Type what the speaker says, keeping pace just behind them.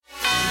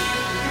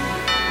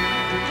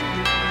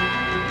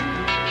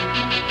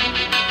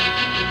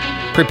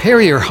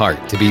Prepare your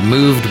heart to be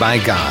moved by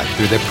God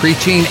through the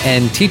preaching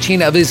and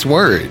teaching of His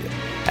Word,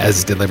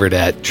 as delivered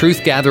at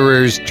Truth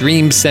Gatherers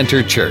Dream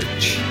Center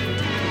Church.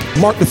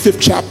 Mark the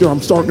 5th chapter,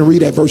 I'm starting to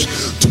read at verse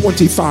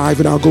 25,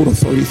 and I'll go to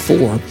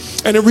 34.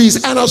 And it reads,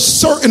 "And a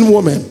certain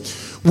woman,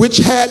 which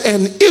had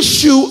an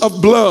issue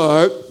of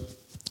blood,"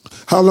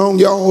 how long,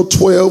 y'all?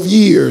 12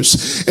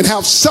 years. "And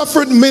have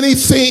suffered many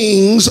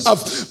things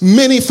of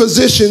many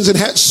physicians, and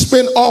had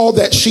spent all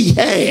that she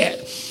had,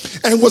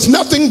 and was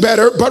nothing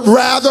better, but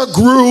rather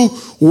grew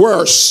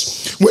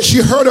worse. When she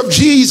heard of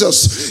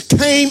Jesus,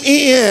 came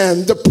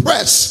in the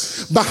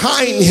press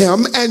behind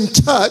him and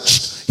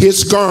touched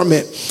his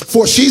garment.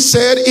 For she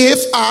said,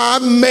 If I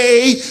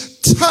may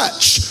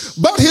touch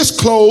but his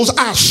clothes,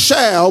 I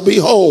shall be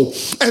whole.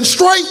 And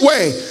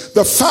straightway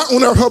the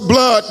fountain of her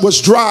blood was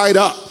dried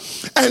up.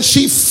 And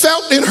she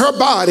felt in her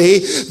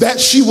body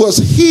that she was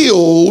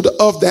healed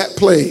of that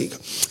plague.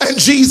 And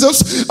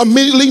Jesus,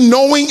 immediately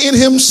knowing in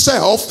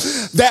himself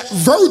that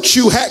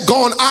virtue had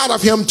gone out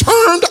of him,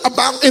 turned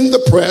about in the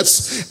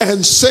press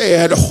and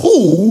said,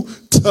 Who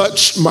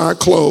touched my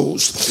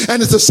clothes?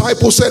 And his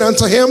disciples said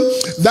unto him,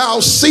 Thou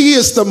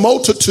seest the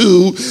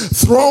multitude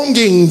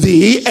thronging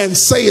thee, and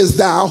sayest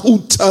thou,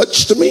 Who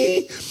touched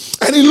me?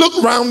 And he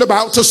looked round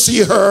about to see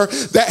her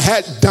that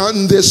had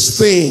done this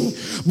thing.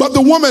 But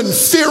the woman,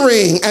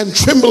 fearing and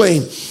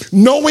trembling,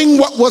 knowing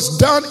what was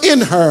done in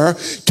her,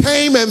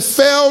 came and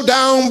fell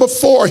down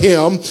before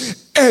him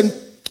and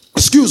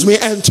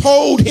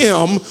told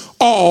him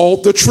all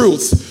the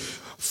truth."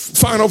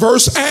 Final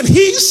verse. "And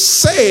he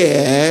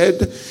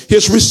said,"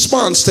 his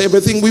response to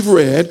everything we've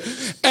read,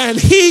 "and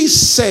he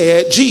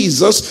said,"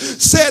 Jesus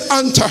said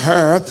unto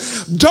her,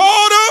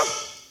 Daughter,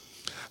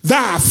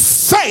 thy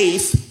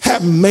faith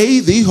have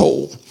made thee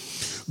whole.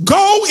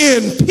 Go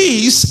in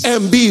peace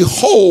and be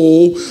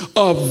whole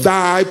of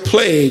thy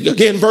plague."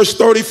 Again, verse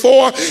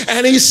 34,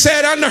 "And he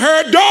said unto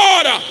her,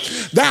 Daughter,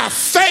 thy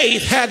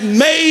faith hath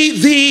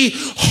made thee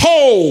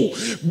whole.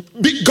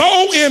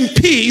 Go in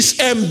peace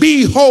and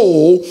be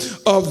whole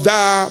of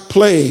thy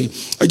plague."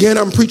 Again,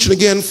 I'm preaching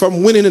again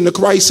from Winning in the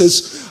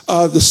Crisis.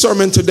 The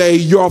sermon today,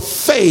 Your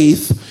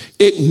Faith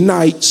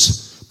Ignites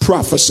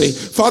Prophecy.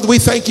 Father, we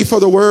thank you for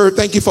the word.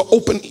 Thank you for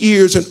open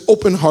ears and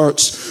open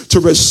hearts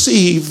to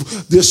receive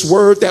this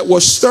word that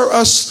will stir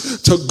us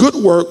to good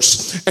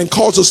works and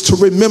cause us to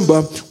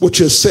remember what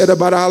you said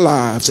about our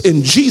lives.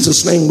 In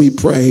Jesus' name we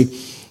pray.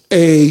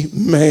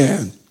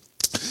 Amen.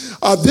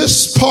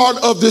 This part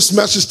of this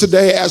message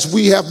today, as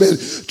we have been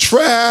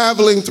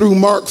traveling through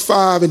Mark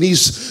 5 and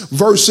these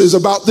verses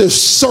about this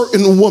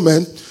certain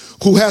woman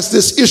who has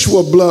this issue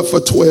of blood for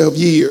 12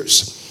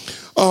 years.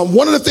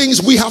 One of the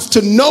things we have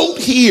to note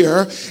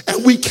here,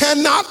 and we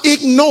cannot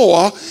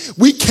ignore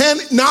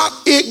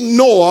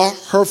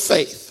her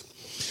faith,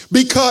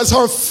 because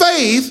her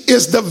faith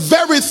is the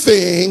very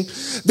thing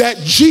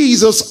that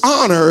Jesus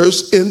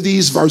honors in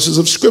these verses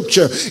of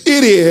scripture.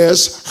 It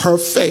is her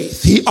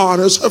faith. He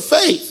honors her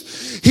faith.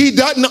 He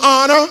doesn't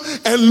honor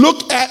and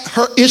look at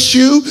her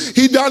issue.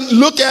 He doesn't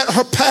look at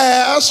her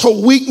past, her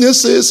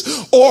weaknesses,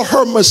 or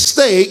her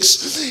mistakes.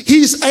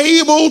 He's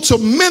able to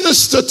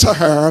minister to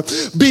her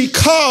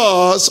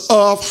because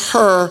of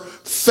her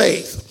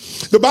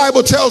faith. The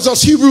Bible tells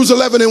us, Hebrews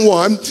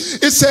 11:1,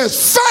 it says,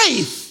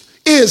 faith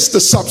is the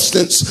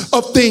substance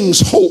of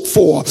things hoped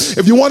for.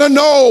 If you want to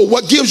know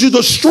what gives you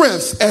the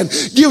strength and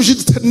gives you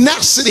the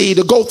tenacity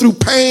to go through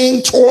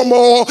pain,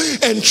 turmoil,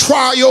 and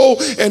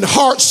trial and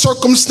hard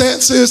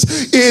circumstances,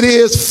 it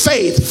is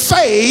faith.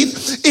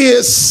 Faith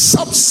is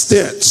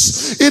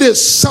substance. It is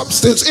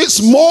substance.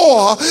 It's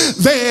more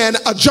than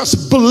a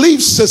just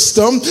belief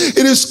system.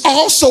 It is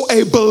also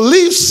a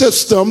belief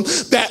system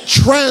that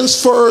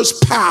transfers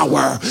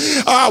power.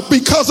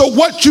 Because of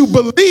what you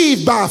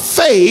believe by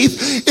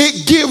faith,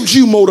 it gives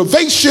you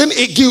motivation,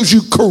 it gives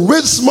you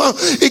charisma,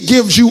 it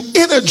gives you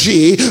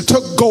energy to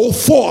go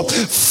forth.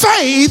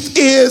 Faith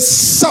is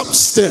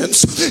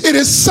substance. It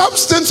is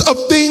substance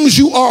of things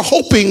you are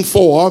hoping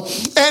for,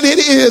 and it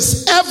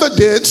is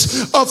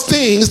evidence of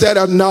things that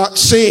are not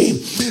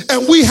seen.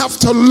 And we have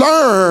to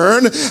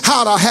learn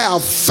how to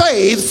have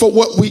faith for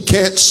what we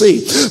can't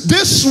see.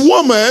 This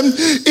woman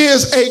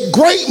is a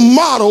great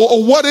model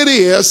of what it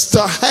is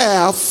to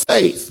have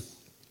faith.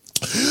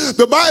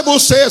 The Bible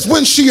says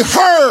when she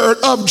heard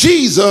of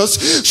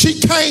Jesus, she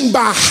came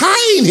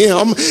behind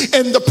him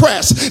in the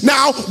press.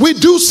 Now, we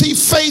do see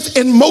faith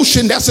in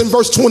motion. That's in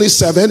verse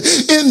 27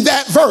 in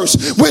that verse.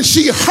 When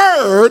she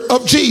heard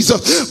of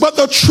Jesus. But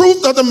the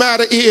truth of the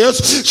matter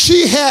is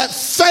she had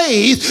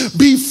faith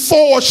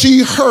before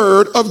she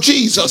heard of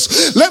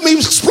Jesus. Let me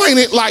explain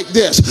it like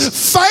this.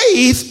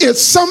 Faith is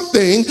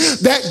something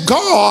that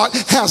God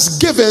has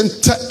given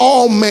to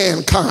all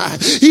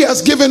mankind. He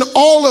has given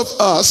all of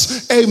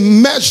us a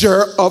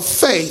measure of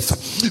faith.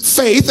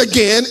 Faith,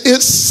 again,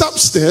 is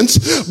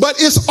substance, but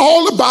it's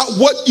all about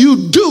what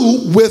you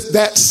do with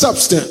that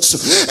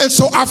substance. And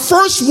so I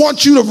first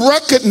want you to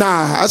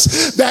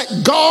recognize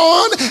that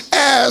God,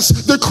 as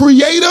the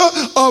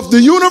creator of the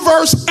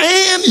universe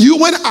and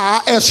you and I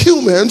as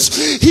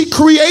humans, he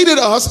created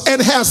us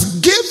and has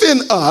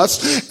given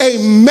us a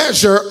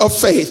measure of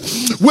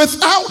faith.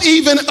 Without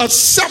even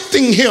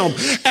accepting him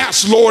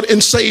as Lord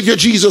and Savior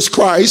Jesus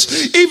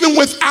Christ, even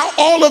without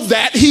all of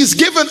that, he's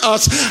given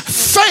us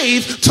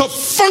faith to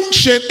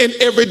function in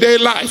everyday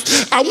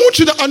life. I want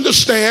you to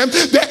understand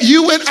that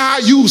you and I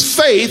use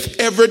faith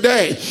every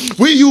day.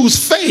 We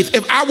use faith.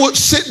 If I would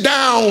sit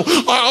down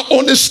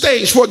on this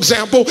stage, for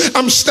example,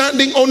 I'm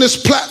standing on this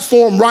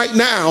platform right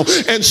now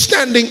and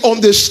standing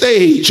on this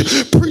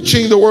stage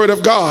preaching the word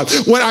of God.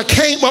 When I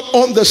came up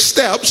on the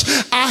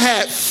steps, I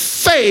had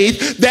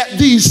faith that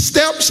these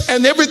steps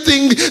and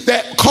everything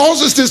that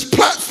causes this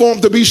platform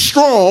to be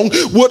strong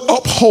would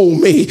uphold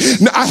me.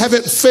 Now, I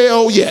haven't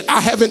failed yet. I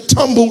haven't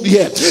tumbled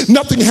yet.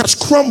 Nothing has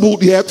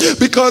crumbled yet,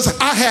 because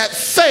I had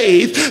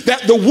faith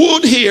that the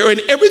wood here and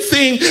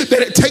everything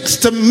that it takes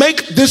to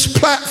make this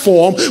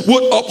platform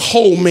would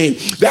uphold me.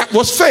 That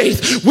was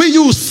faith. We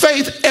use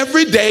faith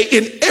every day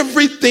in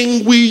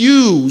everything we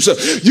use.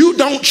 You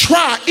don't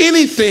try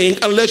anything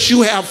unless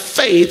you have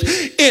faith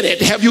in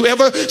it. Have you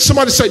ever,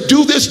 somebody say,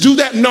 do this, do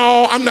that?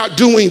 No, I'm not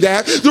doing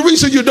that. The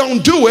reason you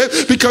don't do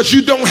it, because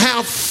you don't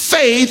have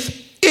faith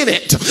in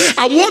it.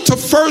 I want to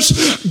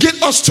first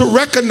get us to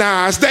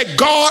recognize that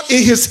God,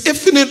 in his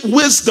infinite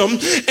wisdom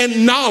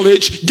and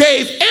knowledge,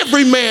 gave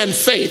every man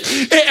faith.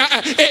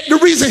 The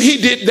reason he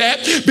did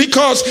that,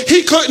 because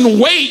he couldn't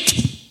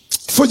wait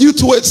for you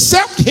to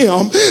accept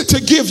him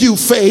to give you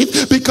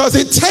faith, because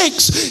it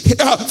takes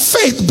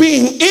faith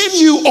being in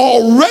you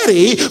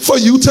already for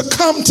you to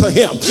come to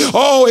him.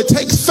 Oh, it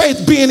takes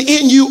faith being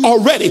in you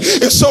already.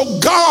 And so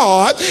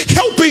God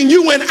helping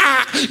you and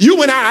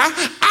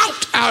I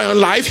out our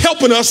life,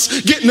 helping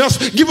us,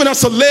 giving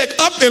us a leg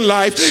up in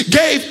life,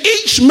 gave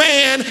each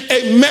man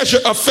a measure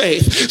of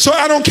faith. So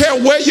I don't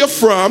care where you're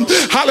from,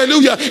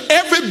 hallelujah,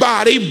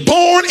 everybody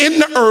born in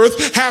the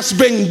earth has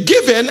been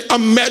given a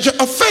measure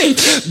of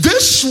faith.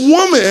 This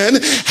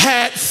woman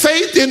had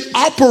faith in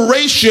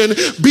operation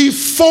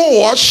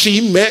before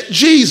she met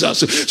Jesus.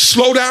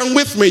 Slow down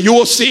with me. You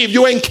will see if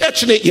you ain't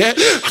catching it yet.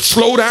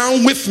 Slow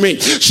down with me.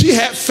 She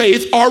had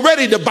faith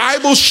already. The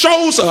Bible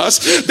shows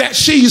us that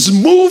she's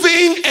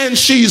moving and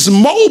she's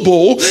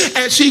mobile,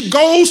 and she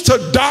goes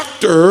to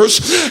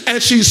doctors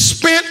and she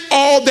spent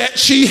all that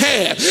she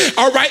had.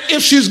 All right.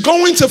 If she's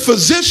going to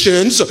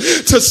physicians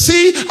to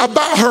see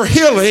about her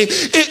healing,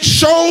 it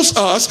shows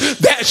us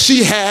that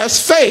she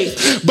has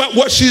faith. But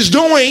what she's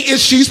doing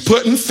is she's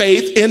putting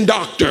faith in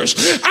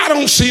doctors. I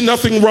don't see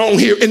nothing wrong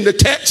here in the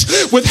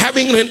text with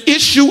having an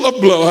issue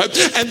of blood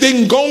and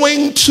then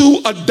going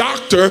to a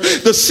doctor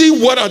to see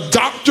what a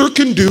doctor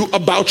can do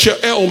about your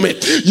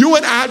ailment. You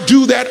and I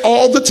do that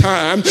all the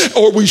time,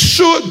 or we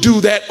should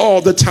do that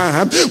all the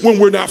time when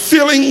we're not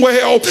feeling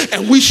well,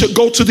 and we should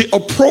go to the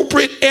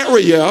appropriate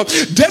area,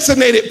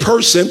 designated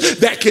person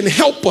that can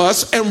help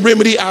us and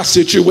remedy our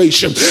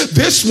situation.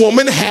 This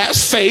woman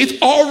has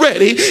faith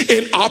already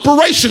in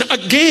operation.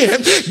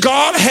 Again,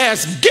 God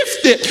has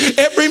gifted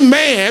every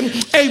man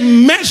a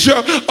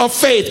measure of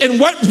faith. And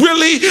what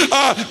really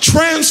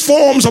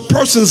transforms a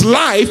person's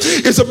life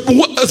is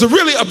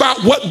really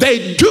about what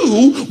they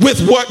do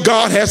with what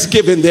God has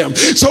given them.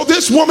 So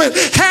this woman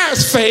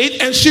has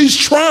faith, and she's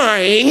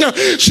trying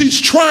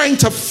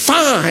to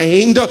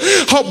find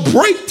her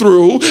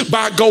breakthrough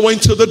by going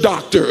to the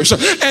doctors.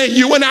 And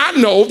you and I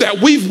know that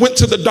we've went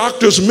to the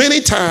doctors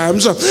many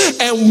times,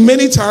 and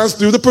many times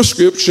through the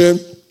prescription,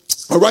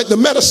 all right, the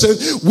medicine,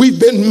 we've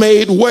been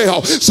made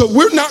well. So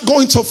we're not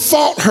going to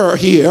fault her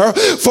here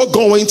for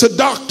going to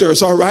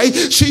doctors, all right?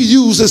 She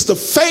uses the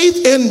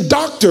faith in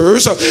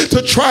doctors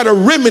to try to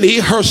remedy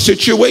her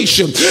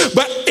situation.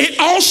 But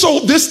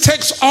this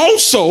text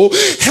also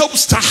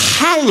helps to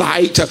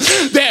highlight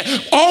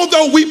that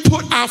although we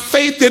put our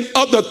faith in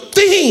other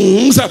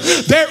things,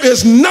 there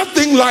is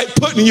nothing like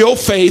putting your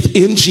faith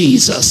in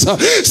Jesus.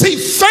 See,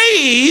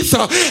 faith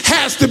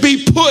has to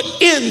be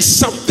put in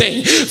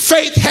something.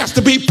 Faith has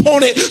to be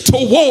pointed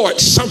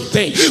towards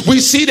something. We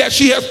see that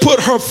she has put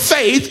her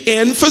faith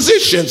in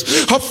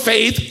physicians, her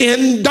faith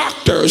in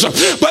doctors.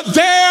 But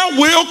there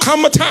will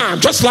come a time,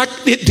 just like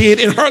it did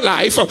in her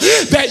life,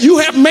 that you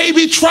have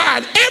maybe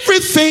tried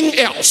everything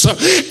else,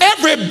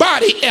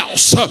 everybody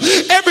else.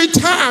 Every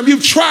time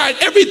you've tried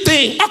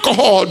everything,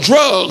 alcohol,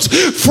 drugs,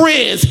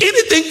 friends,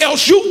 anything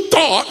else you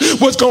thought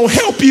was going to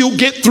help you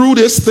get through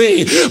this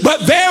thing.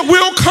 But there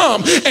will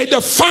come a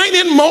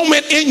defining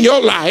moment in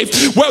your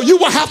life where you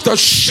will have to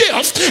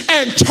shift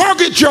and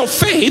target your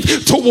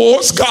faith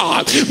towards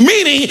God.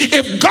 Meaning,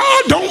 if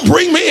God don't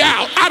bring me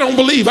out, I don't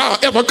believe I'll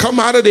ever come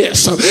out of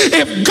this.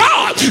 If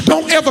God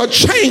don't ever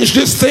change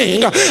this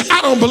thing, I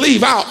don't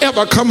believe I'll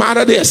ever come out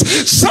of this.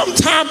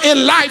 Sometime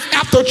in life,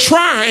 after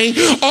trying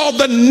all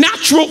the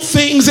natural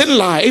things in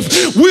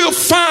life, we'll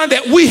find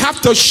that we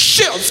have to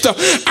shift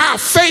our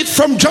faith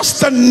from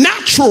just the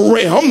natural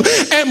realm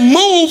and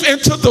move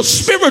into the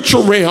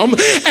spiritual realm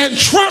and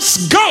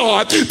trust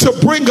God to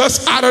bring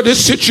us out of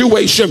this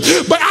situation.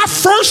 But I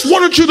first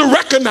wanted you to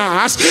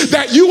recognize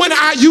that you and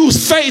I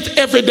use faith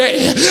every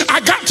day. I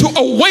got to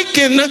awake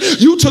awaken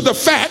you to the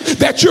fact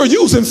that you're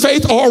using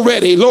faith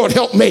already. Lord,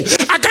 help me.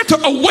 I got to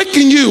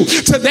awaken you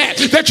to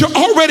that you're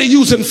already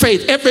using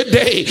faith every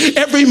day,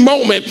 every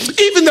moment,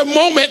 even the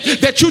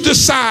moment that you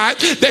decide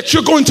that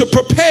you're going to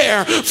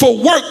prepare for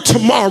work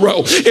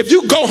tomorrow. If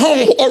you go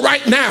home or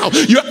right now,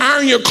 you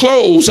iron your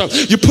clothes,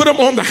 you put them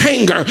on the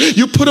hanger,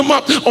 you put them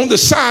up on the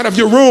side of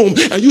your room,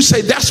 and you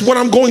say, that's what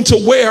I'm going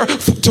to wear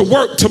to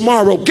work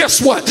tomorrow.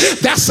 Guess what?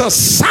 That's a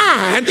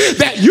sign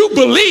that you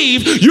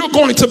believe you're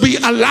going to be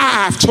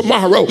alive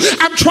tomorrow.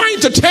 I'm trying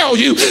to tell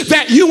you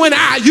that you and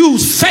I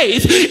use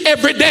faith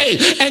every day.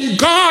 And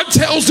God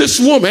tells this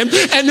woman,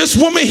 and this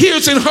woman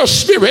hears in her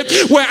spirit,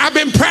 where I've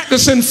been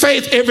practicing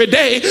faith every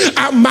day,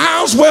 I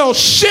might as well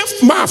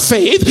shift my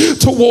faith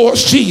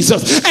towards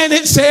Jesus. And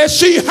it says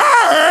she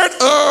heard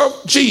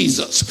of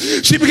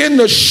Jesus. She began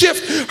to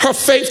shift her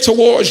faith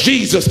towards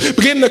Jesus,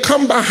 began to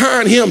come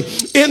behind him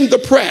in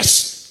the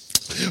press.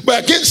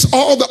 But against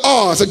all the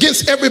odds,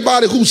 against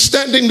everybody who's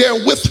standing there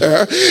with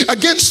her,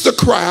 against the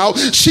crowd,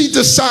 she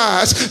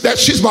decides that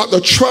she's about to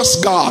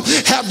trust God.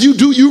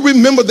 Do you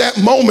remember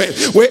that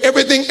moment where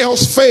everything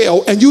else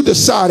failed and you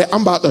decided,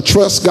 I'm about to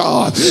trust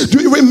God?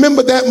 Do you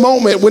remember that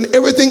moment when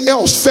everything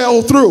else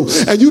fell through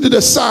and you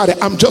decided,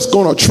 I'm just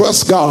going to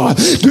trust God?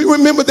 Do you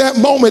remember that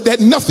moment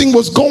that nothing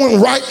was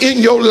going right in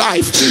your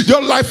life?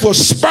 Your life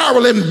was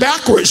spiraling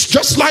backwards,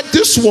 just like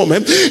this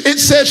woman. It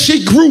says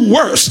she grew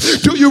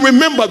worse. Do you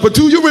remember? But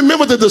do you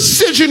remember the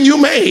decision you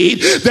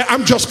made that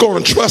I'm just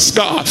going to trust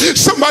God?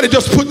 Somebody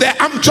just put that,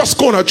 I'm just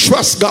going to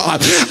trust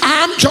God.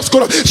 I'm just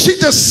going to. She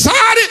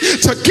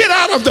decided to get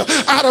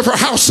out of her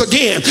house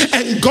again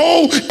and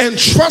go and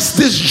trust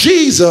this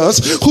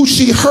Jesus who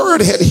she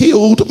heard had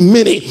healed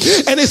many.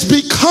 And it's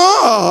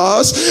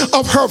because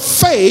of her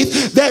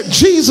faith that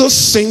Jesus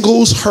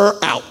singles her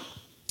out.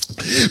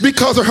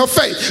 Because of her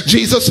faith,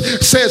 Jesus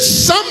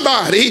says,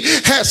 somebody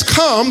has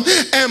come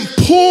and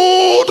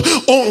pulled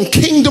on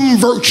kingdom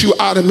virtue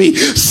out of me.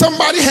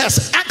 Somebody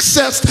has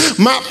accessed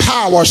my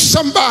power.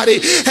 Somebody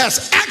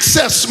has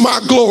accessed my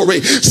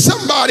glory.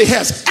 Somebody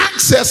has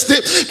accessed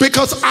it,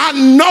 because I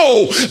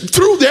know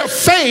through their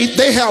faith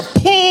they have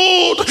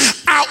pulled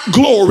out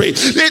glory.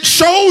 It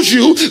shows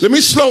you, let me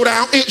slow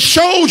down, it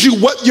shows you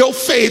what your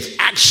faith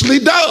actually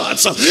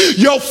does.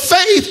 Your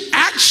faith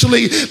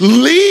actually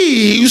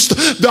leaves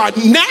the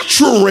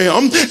natural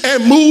realm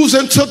and moves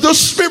into the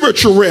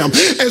spiritual realm.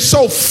 And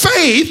so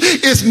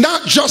faith is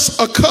not just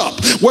a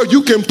cup where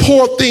you can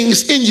pour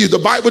things in you. The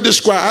Bible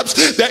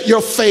describes that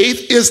your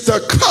faith is the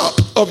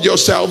cup of your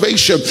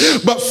salvation.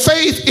 But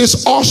faith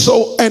is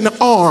also an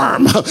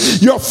arm.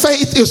 Your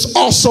faith is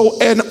also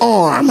an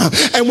arm.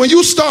 And when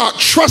you start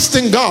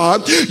trusting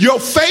God, your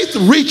faith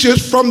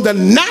reaches from the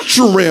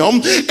natural realm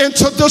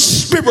into the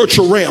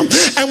spiritual realm.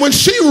 And when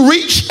she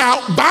reached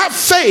out by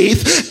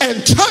faith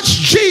and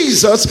touched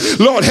Jesus,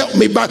 Lord help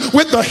me,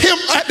 with the hem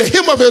at the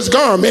hem of his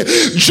garment,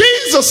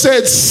 Jesus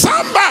said,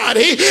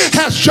 somebody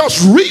has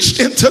just reached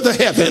into the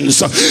heavens.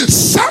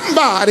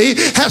 Somebody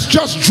has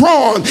just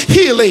drawn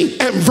healing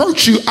and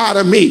virtue out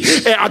of me.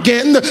 And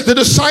again, the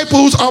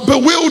disciples are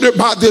bewildered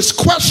by this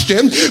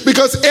question,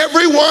 because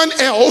everyone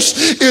else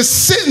is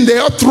sitting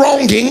there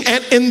thronging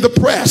and in the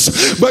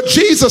press. But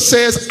Jesus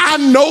says, I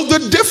know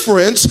the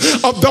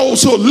difference of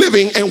those who are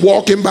living and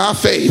walking by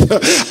faith.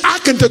 I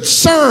can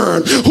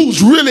discern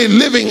who's really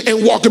living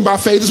and walking by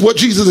faith, is what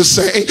Jesus is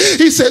saying.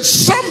 He said,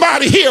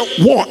 somebody here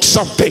wants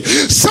something.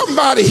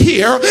 Somebody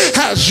here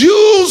has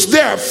used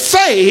their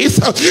faith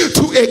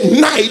to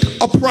ignite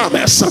a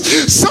promise.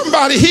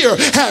 Somebody here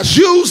has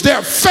used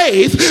their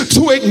faith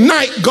to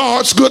ignite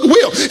God's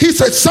goodwill. He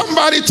said,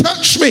 somebody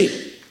touch me.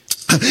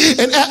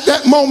 And at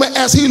that moment,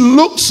 as he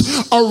looks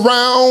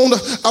around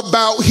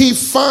about, he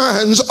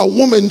finds a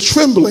woman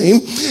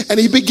trembling, and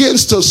he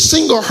begins to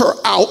single her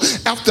out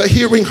after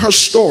hearing her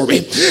story.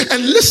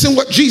 And listen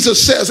what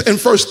Jesus says in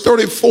verse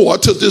 34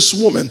 to this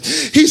woman.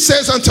 He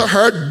says unto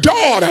her,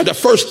 daughter. The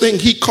first thing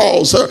he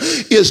calls her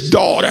is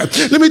daughter.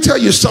 Let me tell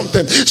you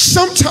something.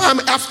 Sometime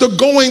after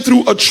going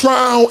through a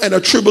trial and a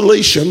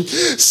tribulation,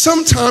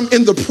 sometime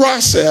in the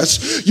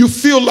process, you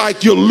feel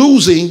like you're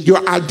losing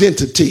your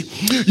identity.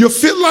 You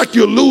feel like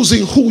you're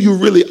losing who you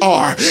really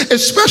are,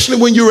 especially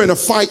when you're in a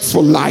fight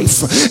for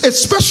life,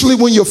 especially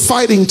when you're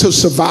fighting to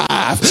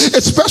survive,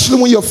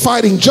 especially when you're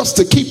fighting just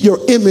to keep your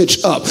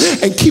image up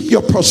and keep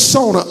your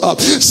persona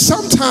up.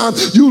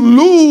 Sometimes you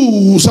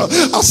lose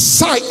a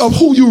sight of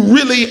who you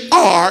really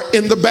are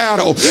in the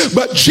battle.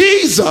 But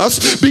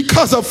Jesus,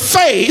 because of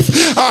faith,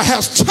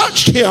 has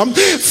touched him.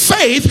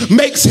 Faith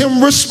makes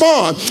him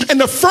respond.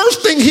 And the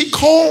first thing he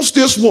calls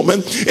this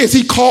woman is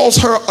he calls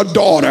her a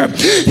daughter.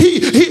 He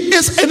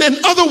is, and in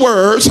other words,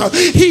 words,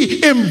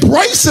 he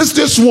embraces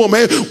this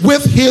woman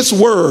with his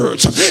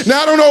words.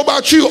 Now, I don't know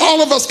about you.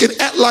 All of us can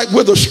act like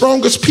we're the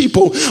strongest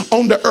people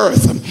on the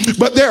earth.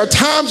 But there are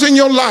times in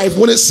your life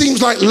when it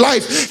seems like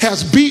life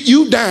has beat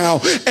you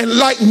down, and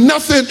like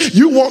nothing,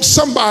 you want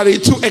somebody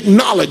to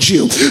acknowledge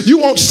you. You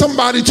want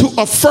somebody to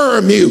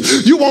affirm you.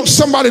 You want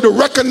somebody to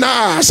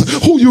recognize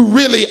who you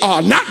really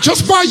are, not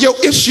just by your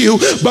issue,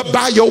 but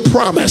by your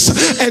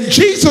promise. And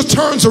Jesus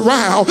turns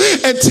around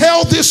and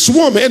tells this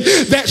woman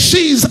that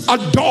she's a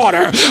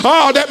daughter.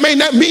 Oh, that may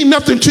not mean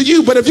nothing to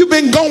you, but if you've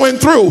been going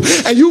through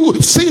and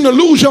you seem to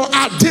lose your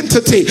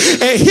identity,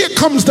 and here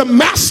comes the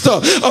master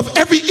of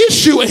every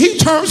issue, and he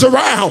turns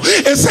around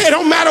and says, it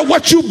don't matter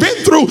what you've been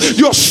through,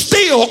 you're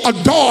still a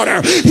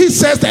daughter. He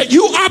says that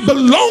you are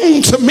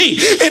belong to me.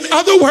 In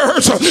other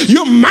words,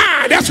 you're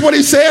mine. That's what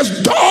he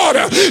says,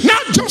 daughter.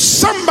 Not just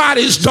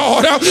somebody's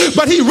daughter,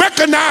 but he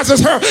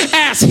recognizes her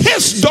as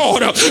his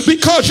daughter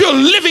because you're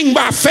living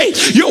by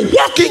faith. You're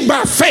walking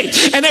by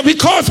faith. And that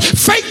because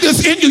faith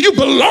is in you, you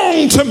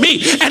belong to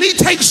me. And he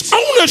takes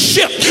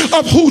ownership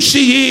of who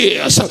she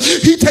is.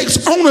 He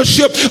takes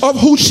ownership of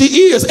who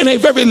she is in a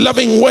very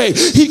loving way.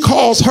 He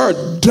calls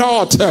her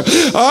daughter.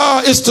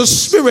 It's the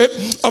spirit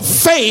of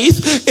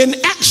faith in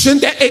action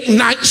that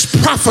ignites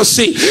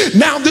prophecy.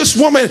 Now this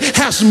woman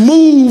has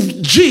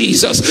moved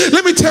Jesus.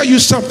 Let me tell you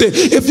something.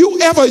 If you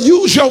ever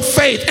use your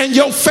faith and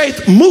your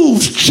faith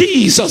moves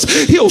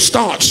Jesus, he'll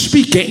start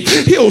speaking.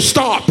 He'll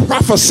start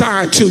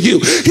prophesying to you.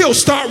 He'll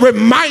start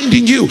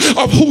reminding you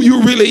of who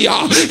you really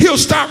are. He'll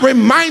start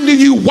reminding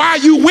you why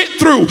you went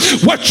through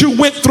what you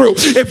went through.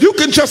 If you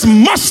can just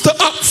muster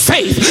up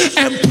faith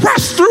and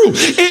press through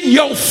in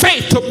your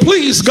faith to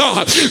please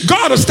God,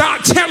 God will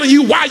start telling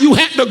you why you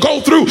had to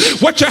go through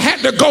what you had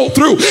to go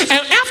through. And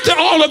after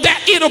all of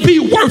that, it'll be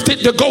worth it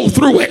to go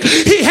through it.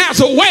 He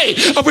has a way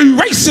of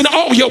erasing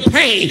all your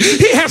pain.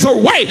 He has a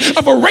way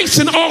of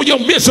erasing all your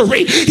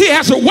misery. He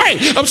has a way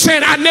of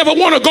saying, I never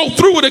want to go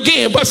through it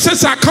again, but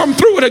since I come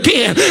through it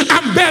again,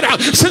 I'm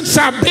better since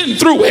I've been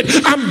through it.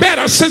 I'm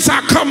better since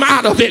I come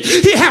out of it.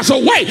 He has a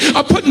way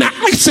of putting an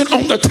icing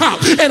on the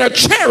top and a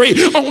cherry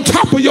on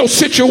top of your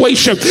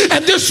situation.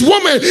 And this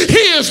woman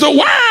hears the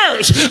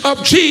words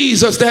of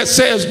Jesus that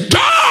says,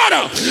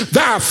 daughter,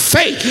 thy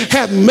faith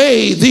hath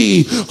made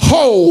thee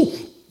whole.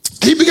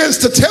 He begins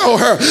to tell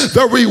her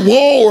the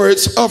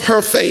rewards of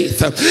her faith.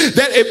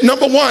 That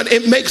number one,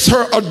 it makes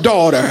her a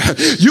daughter.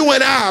 You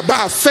and I,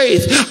 by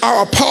faith,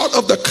 are a part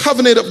of the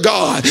covenant of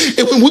God.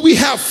 And when we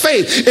have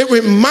faith, it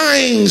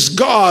reminds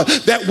God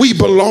that we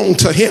belong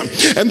to him.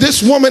 And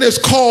this woman is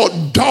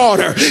called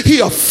daughter.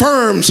 He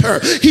affirms her.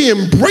 He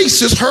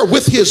embraces her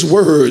with his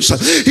words.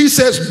 He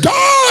says,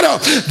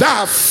 daughter,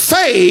 thy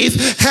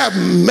faith have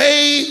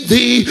made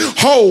thee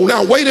whole.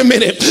 Now, wait a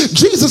minute.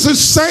 Jesus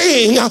is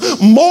saying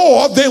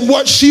more than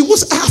what she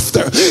was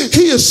after.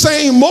 He is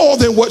saying more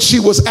than what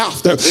she was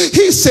after.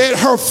 He said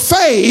her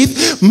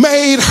faith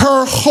made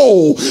her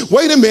whole.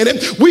 Wait a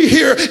minute. We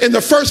hear in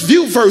the first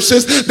few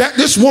verses that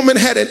this woman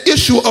had an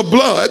issue of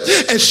blood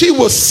and she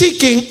was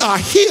seeking a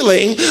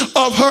healing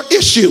of her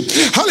issue.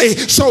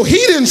 So he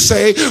didn't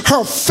say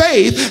her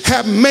faith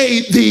have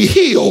made thee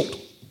healed.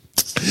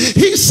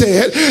 He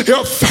said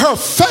her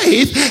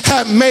faith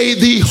had made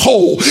thee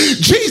whole.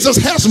 Jesus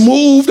has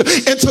moved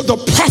into the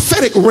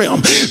prophetic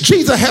realm.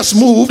 Jesus has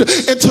moved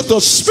into the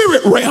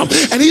spirit realm.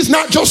 And he's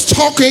not just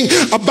talking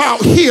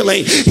about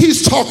healing.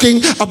 He's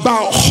talking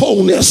about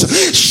wholeness.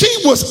 She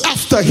was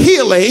after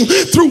healing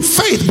through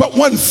faith. But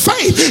when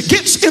faith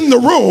gets in the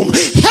room,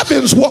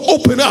 heavens will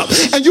open up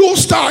and you'll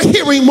start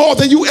hearing more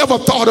than you ever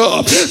thought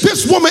of.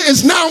 This woman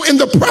is now in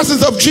the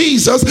presence of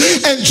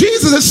Jesus. And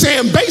Jesus is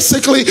saying,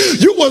 basically,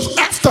 you was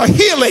after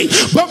healing,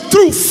 but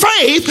through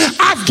faith,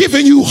 I've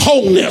given you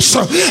wholeness.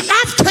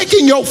 I've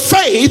taken your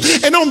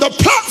faith, and on the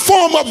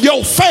platform of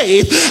your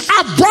faith,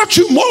 I've brought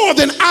you more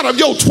than out of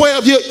your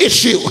 12-year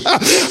issue.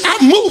 I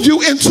moved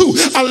you into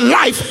a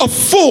life of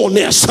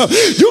fullness.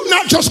 You're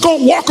not just going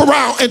to walk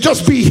around and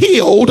just be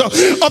healed of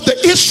the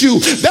issue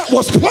that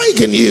was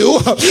plaguing you,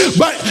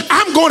 but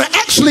I'm going to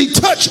actually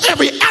touch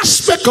every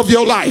aspect of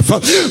your life.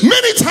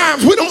 Many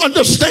times we don't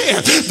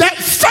understand that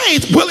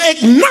faith will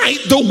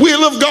ignite the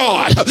will of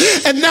God.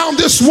 And now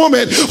this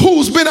woman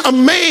who's been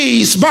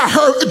amazed by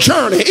her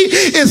journey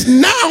is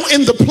now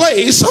in the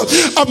place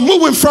of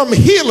moving from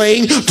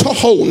healing to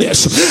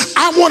wholeness.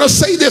 I want to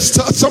say this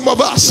to some of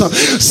us.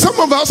 Some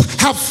of us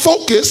have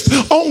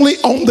focused only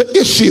on the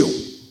issue.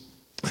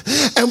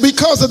 And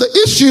because of the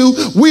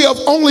issue, we have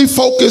only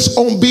focused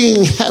on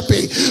being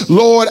happy.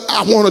 Lord,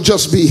 I want to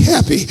just be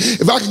happy.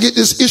 If I can get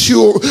this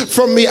issue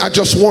from me, I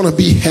just want to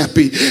be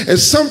happy. And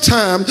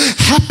sometimes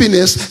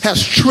happiness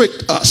has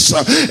tricked us.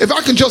 If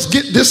I can just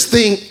get this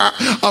thing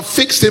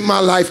fixed in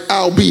my life,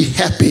 I'll be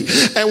happy.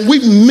 And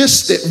we've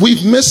missed it.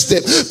 We've missed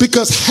it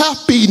because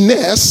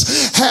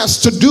happiness has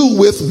to do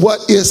with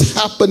what is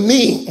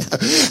happening.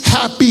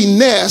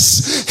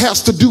 Happiness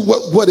has to do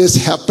with what is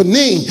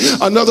happening.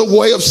 Another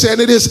way of saying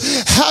it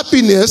happiness.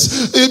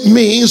 Happiness, it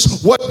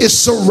means what is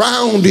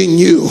surrounding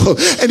you.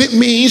 And it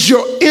means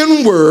your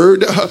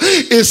inward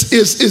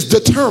is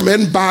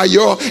determined by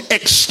your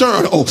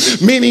external.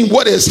 Meaning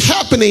what is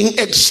happening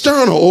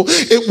external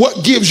is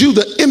what gives you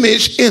the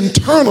image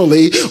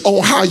internally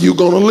on how you're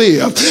going to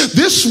live.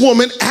 This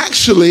woman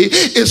actually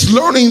is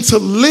learning to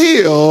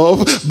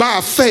live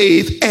by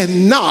faith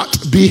and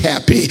not be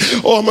happy.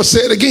 Oh, I'm going to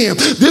say it again.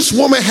 This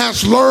woman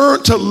has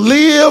learned to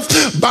live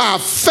by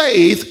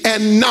faith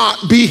and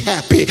not be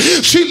happy.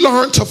 She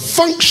learned to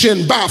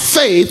function by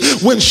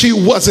faith when she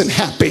wasn't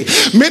happy.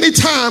 Many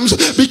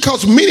times,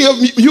 because many of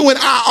you and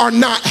I are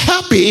not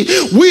happy,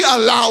 we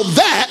allow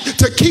that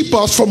to keep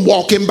us from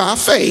walking by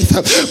faith.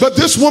 But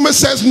this woman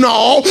says,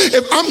 no,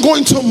 if I'm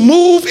going to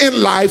move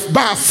in life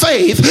by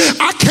faith,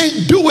 I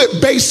can't do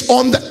it based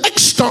on the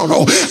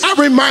external. I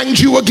remind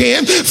you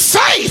again,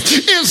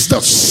 faith is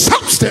the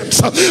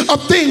substance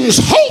of things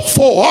hoped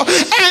for,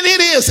 and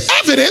it is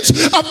evidence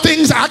of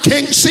things I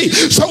can't see.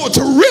 So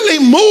to really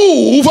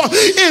move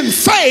in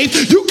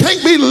faith, you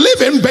can't be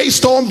living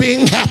based on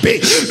being happy.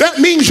 That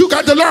means you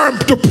got to learn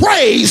to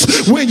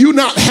praise when you're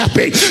not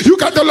happy. You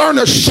got to learn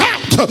to shout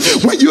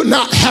when you're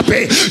not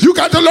happy. You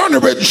got to learn to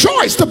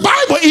rejoice. The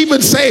Bible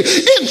even say,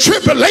 in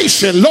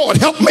tribulation, Lord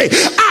help me,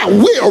 I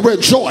will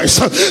rejoice.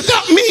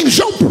 That means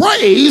your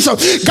praise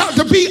got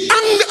to be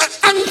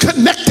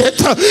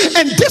unconnected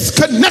and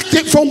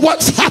disconnected from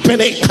what's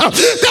happening.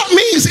 That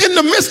means in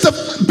the midst of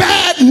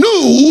bad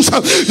news,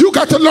 you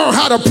got to learn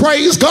how to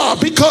praise God,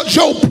 because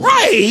your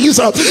praise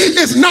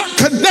is not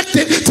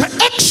connected to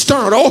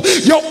external.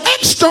 Your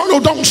external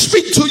don't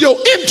speak to your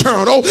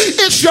internal.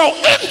 It's your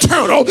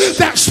internal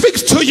that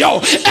speaks to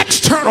your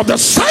external. The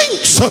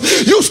saints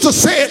used to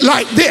say it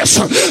like this: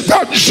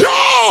 the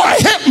joy,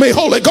 help me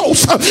Holy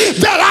Ghost,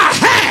 that I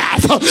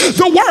have,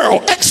 the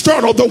world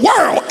external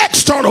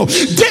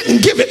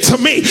didn't give it to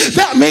me.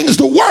 That means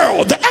the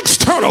world, the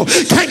external,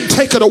 can't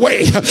take it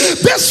away.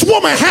 This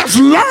woman has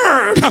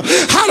learned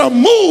how to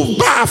move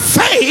by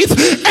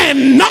faith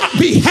and not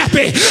be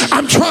happy.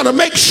 I'm trying to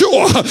make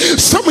sure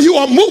some of you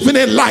are moving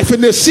in life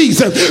in this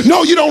season.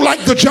 No, you don't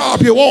like the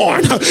job you're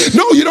on.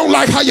 No, you don't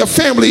like how your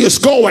family is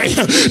going.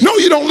 No,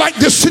 you don't like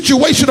this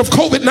situation of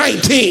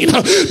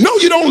COVID-19. No,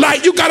 you don't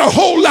like, you got a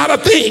whole lot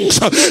of things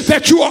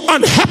that you are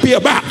unhappy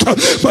about.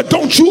 But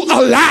don't you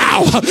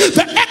allow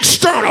the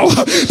external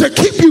to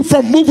keep you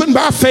from moving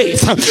by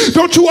faith.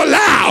 Don't you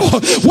allow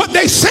what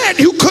they said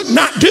you could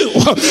not do,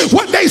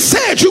 what they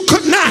said you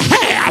could not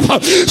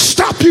have,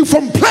 stop you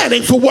from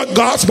planning for what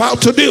God's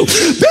about to do.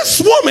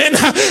 This woman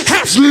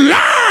has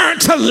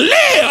learned to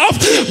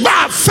live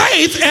by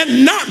faith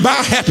and not by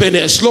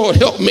happiness. Lord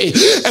help me.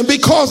 And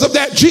because of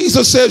that,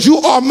 Jesus says, you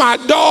are my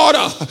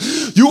daughter.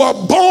 You are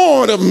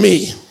born of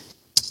me.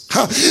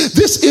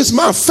 This is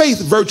my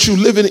faith virtue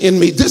living in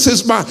me. This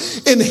is my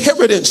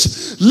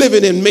inheritance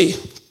living in me.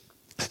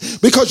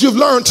 Because you've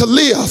learned to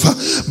live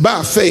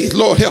by faith.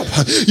 Lord help.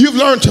 You've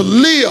learned to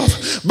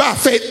live by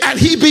faith. And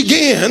he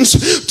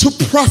begins to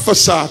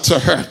prophesy to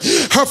her.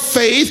 Her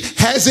faith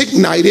has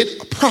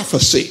ignited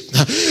prophecy.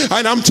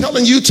 And I'm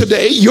telling you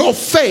today, your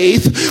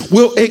faith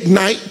will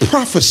ignite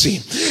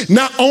prophecy.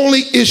 Not only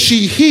is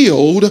she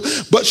healed,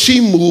 but she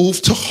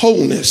moved to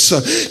wholeness.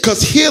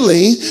 Because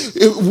healing,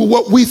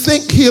 what we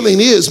think healing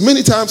is,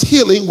 many times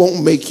healing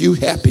won't make you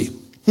happy.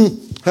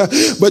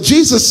 But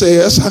Jesus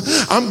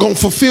says, I'm going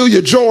to fulfill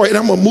your joy and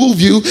I'm going to move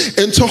you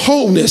into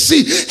wholeness.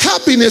 See,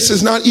 happiness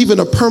is not even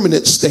a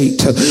permanent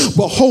state,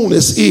 but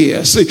wholeness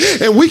is.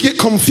 See, and we get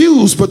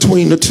confused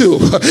between the two.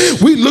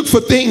 We look for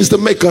things to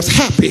make us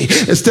happy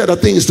instead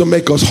of things to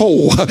make us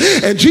whole.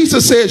 And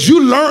Jesus says,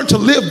 you learned to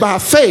live by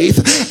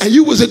faith and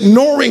you was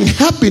ignoring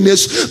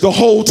happiness the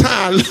whole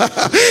time.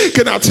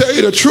 Can I tell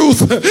you the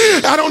truth?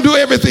 I don't do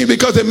everything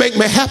because it make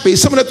me happy.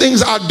 Some of the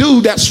things I do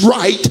that's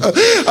right.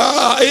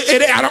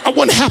 I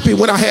wasn't happy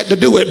when I had to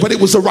do it, but it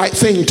was the right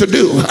thing to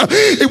do.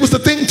 It was the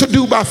thing to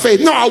do by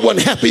faith. No, I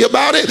wasn't happy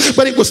about it,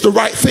 but it was the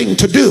right thing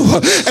to do.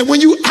 And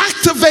when you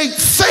activate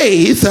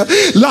faith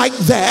like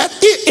that,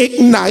 it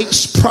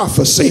ignites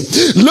prophecy.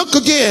 Look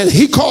again,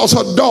 he calls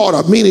her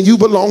daughter, meaning you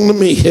belong to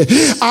me.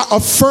 I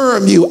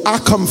affirm you. I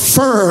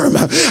confirm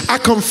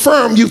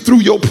you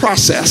through your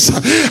process.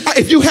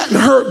 If you hadn't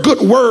heard good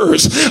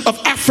words of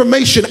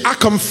affirmation, I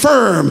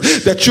confirm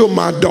that you're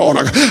my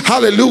daughter.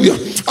 Hallelujah.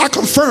 I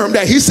confirm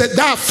that. He said,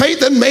 thy faith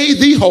and made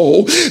thee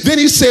whole. Then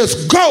he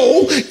says,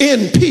 go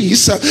in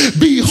peace,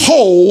 be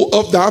whole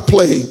of thy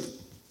plague.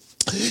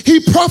 He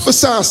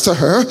prophesies to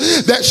her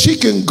that she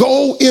can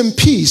go in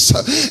peace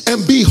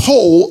and be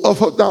whole of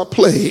her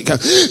plague.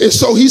 And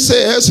so he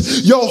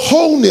says, your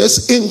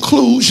wholeness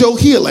includes your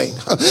healing.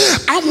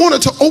 I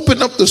wanted to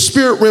open up the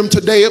spirit realm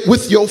today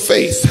with your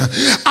faith.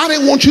 I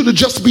didn't want you to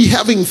just be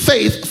having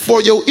faith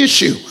for your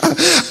issue.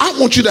 I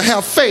want you to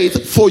have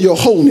faith for your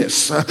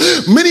wholeness.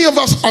 Many of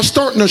us are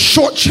starting to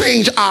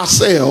shortchange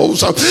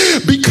ourselves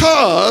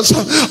because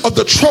of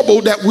the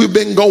trouble that we've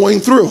been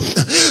going through.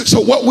 So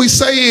what we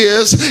say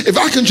is, if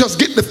I can just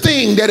get the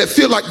thing that it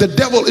feel like the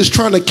devil is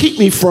trying to keep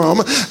me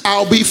from,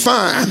 I'll be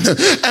fine.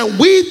 And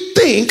we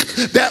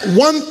think that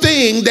one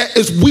thing that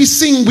is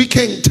we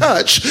can't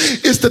touch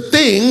is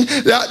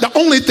the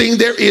only thing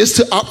there is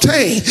to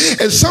obtain.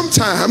 And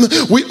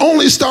sometimes we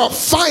only start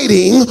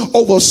fighting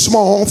over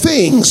small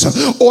things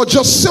or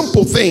just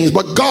simple things,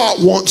 but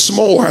God wants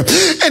more.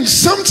 And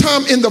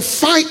sometime in the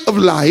fight of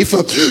life,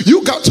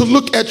 you got to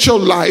look at your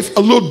life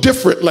a little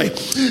differently.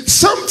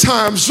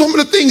 Sometimes some of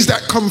the things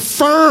that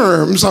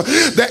confirms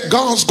that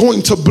God's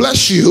going to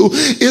bless you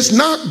is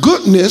not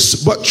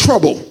goodness, but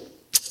trouble.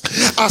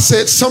 I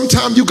said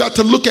sometimes you got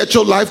to look at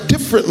your life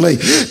differently,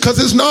 because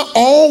it's not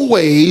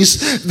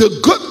always the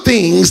good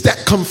things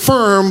that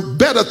confirm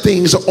better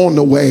things are on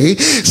the way.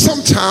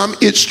 Sometimes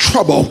it's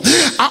trouble.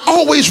 I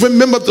always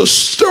remember the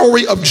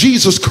story of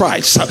Jesus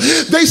Christ.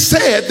 They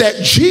said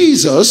that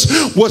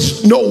Jesus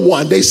was no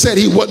one. They said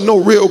he wasn't no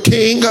real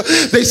king.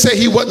 They said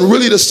he wasn't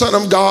really the Son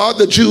of God.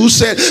 The Jews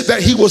said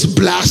that he was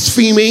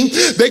blaspheming.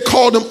 They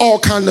called him all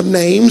kinds of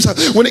names.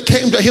 When it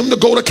came to him to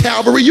go to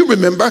Calvary, you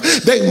remember,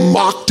 they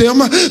mocked him.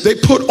 They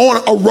put on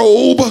a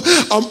robe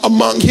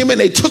among him, and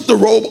they took the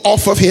robe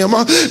off of him.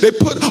 They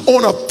put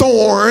on a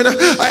thorn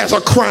as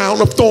a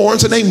crown of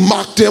thorns, and they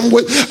mocked him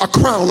with a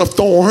crown of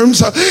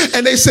thorns.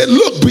 And they said,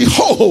 look,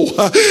 behold,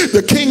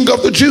 the King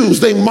of the Jews.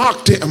 They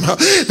mocked him.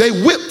 They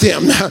whipped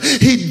him.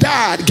 He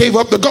died, gave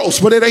up the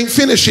ghost, but it ain't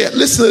finished yet.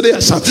 Listen to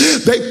this.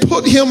 They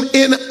put him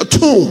in a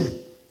tomb.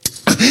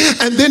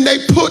 And then they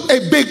put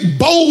a big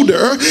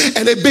boulder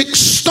and a big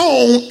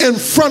stone in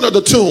front of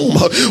the tomb.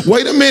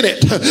 Wait a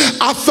minute.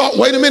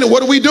 Wait a minute,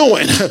 what are we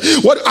doing?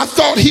 I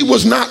thought he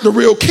was not the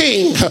real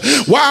king.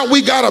 Why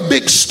we got a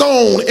big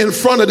stone in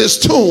front of this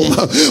tomb?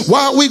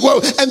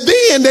 And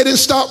then they didn't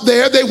stop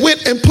there. They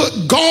went and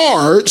put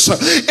guards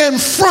in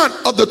front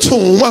of the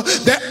tomb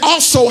that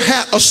also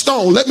had a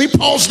stone. Let me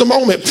pause the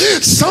moment.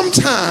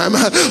 Sometime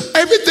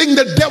everything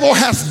the devil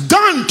has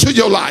done to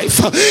your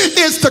life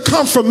is the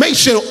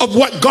confirmation of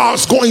what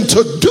God's going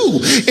to do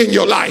in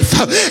your life.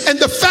 And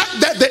the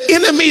fact that the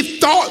enemy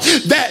thought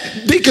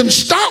that they can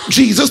stop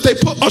Jesus, they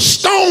put a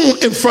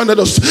stone in front of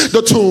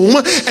the tomb,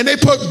 and they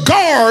put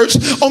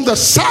guards on the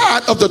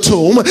side of the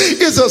tomb,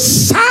 is a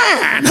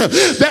sign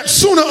that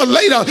sooner or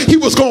later he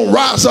was going to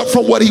rise up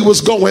from what he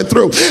was going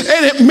through.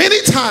 And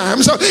many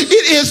times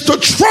it is the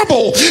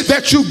trouble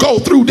that you go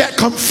through that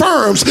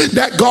confirms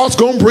that God's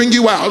going to bring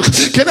you out.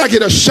 Can I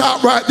get a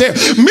shout right there?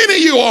 Many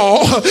of you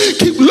all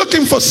keep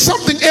looking for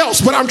something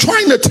else, but I'm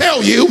trying to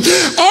tell you,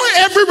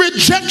 every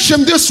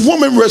rejection this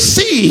woman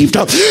received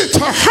to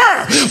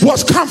her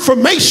was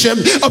confirmation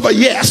of a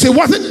yes. It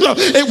wasn't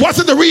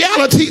the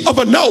reality of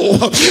a no,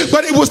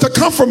 but it was the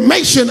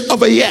confirmation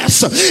of a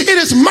yes. It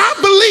is my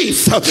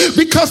belief,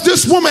 because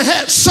this woman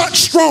had such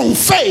strong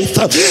faith,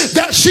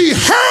 that she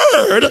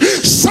heard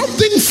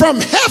something from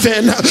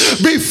heaven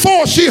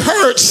before she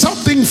heard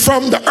something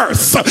from the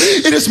earth.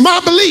 It is my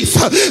belief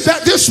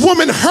that this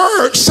woman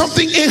heard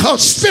something in her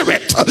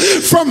spirit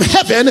from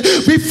heaven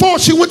before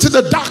she went to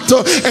the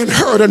doctor and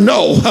heard a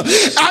no.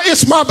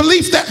 It's my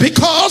belief that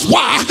because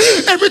why?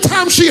 Every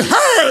time she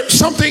heard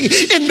something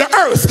in the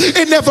earth,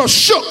 it never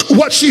shook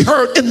what she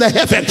heard in the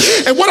heaven.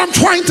 And what I'm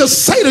trying to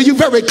say to you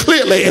very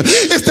clearly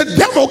is the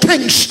devil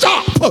can't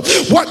stop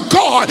what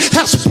God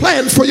has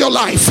planned for your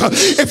life.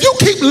 If you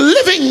keep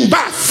living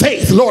by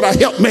faith, Lord,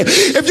 help me.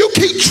 If you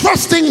keep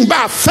trusting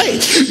by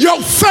faith,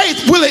 your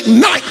faith will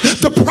ignite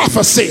the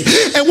prophecy.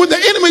 And when the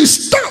enemy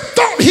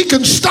thought he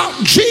can stop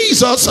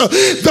Jesus,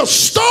 the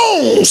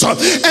stones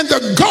and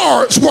the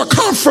guards were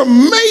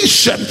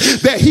confirmation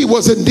that he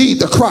was indeed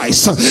the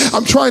Christ.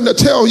 I'm trying to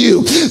tell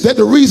you that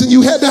the reason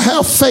you had to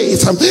have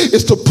faith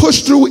is to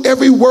push through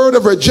every word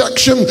of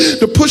rejection,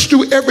 to push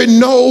through every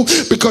no,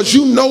 because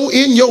you know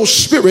in your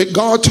spirit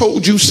God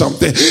told you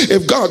something.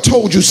 If God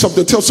told you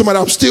something, tell somebody,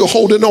 I'm still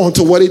holding on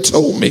to what he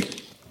told me.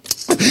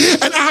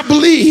 And I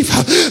believe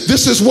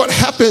this is what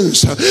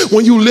happens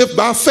when you live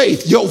by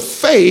faith. Your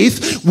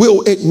faith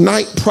will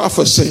ignite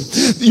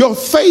prophecy. Your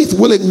faith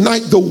will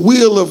ignite the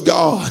will of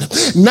God.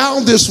 Now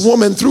this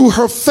woman, through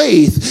her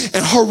faith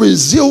and her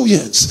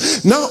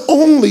resilience, not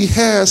only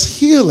has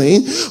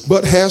healing,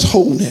 but has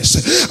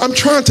wholeness. I'm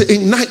trying to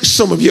ignite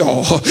some of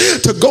y'all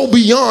to go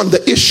beyond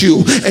the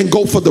issue and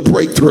go for the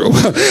breakthrough.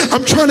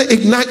 I'm trying to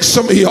ignite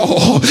some of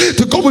y'all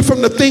to go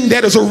from the thing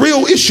that is a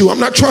real issue. I'm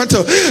not trying to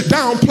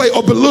downplay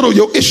or belittle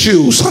your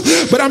issues,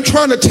 but I'm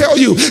trying to tell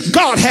you,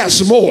 God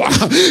has more.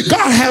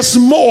 God has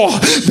more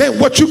than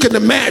what you can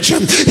imagine.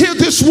 Here,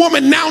 this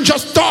woman now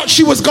just thought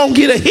she was going to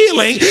get a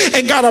healing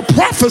and got a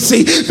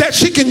prophecy that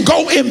she can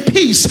go in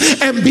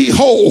peace and be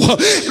whole.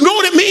 You know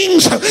what it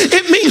means?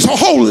 It means her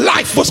whole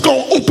life was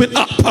going to open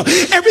up.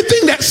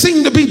 Everything that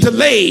seemed to be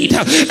delayed,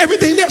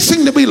 everything that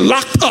seemed to be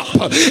locked up,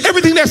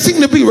 everything that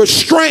seemed to be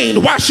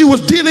restrained while she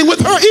was dealing with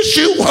her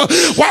issue,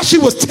 while she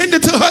was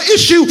tending to her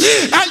issue.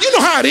 You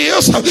know how it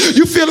is.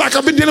 You feel like like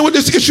I've been dealing with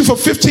this issue for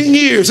 15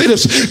 years. It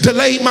has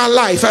delayed my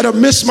life. I'd have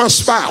missed my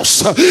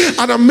spouse.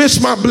 I'd have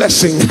missed my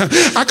blessing.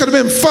 I could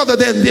have been further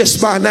than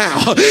this by now.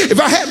 If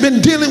I had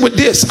been dealing with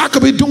this, I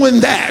could be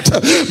doing that.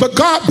 But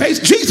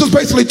Jesus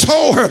basically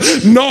told her,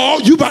 no,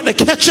 you about to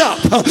catch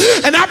up.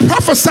 And I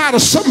prophesy to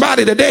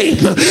somebody today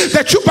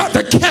that you about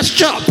to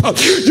catch up.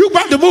 You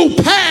about to move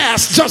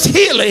past just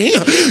healing.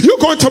 You're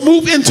going to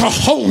move into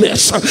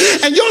wholeness.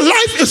 And your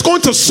life is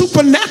going to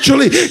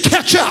supernaturally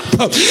catch up.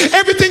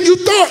 Everything you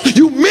thought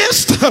you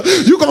missed,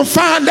 you're going to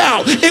find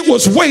out it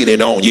was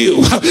waiting on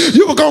you.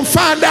 You were going to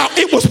find out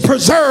it was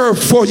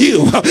preserved for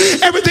you.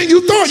 Everything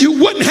you thought you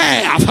wouldn't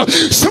have.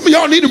 Some of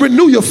y'all need to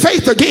renew your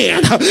faith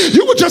again.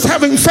 You were just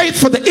having faith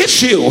for the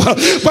issue,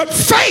 but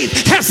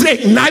faith has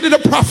ignited a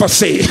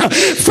prophecy.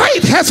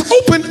 Faith has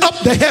opened up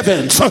the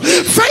heavens.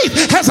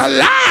 Faith has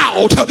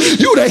allowed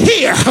you to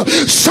hear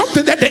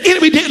something that the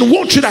enemy didn't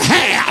want you to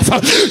have.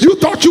 You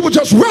thought you were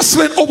just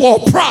wrestling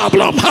over a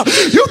problem.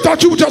 You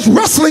thought you were just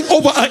wrestling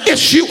over an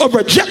issue of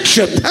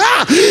rejection.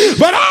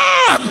 But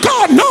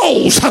God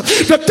knows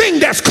the thing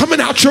that's coming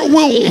out your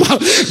womb.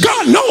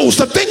 God knows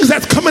the things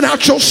that's coming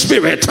out your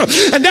spirit.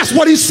 And that's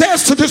what he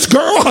says to this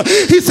girl.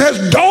 He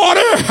says,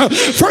 daughter,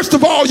 first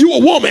of all, you a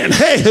woman.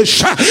 Hey,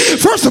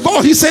 first of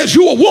all, he says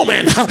you a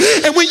woman.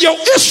 And when your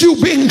issue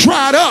being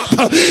dried up,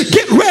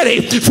 get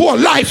ready for a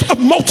life of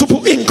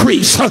multiple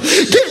increase.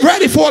 Get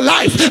ready for a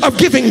life of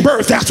giving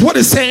birth. That's what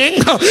it's saying.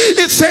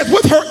 It says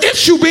with her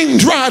issue being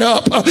dried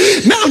up,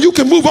 now you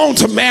can move on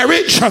to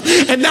marriage.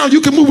 And now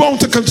you can move on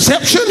to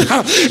conception.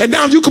 And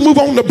now you can move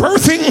on to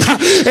birthing.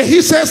 And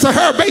he says to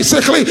her,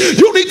 basically,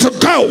 you need to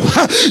go.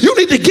 You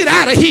need to get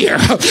out of here.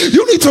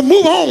 You need to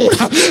move on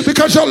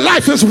because your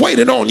life is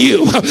waiting on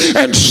you.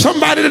 And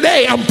somebody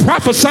today I'm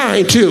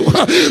prophesying to.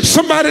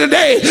 Somebody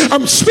today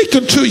I'm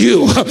speaking to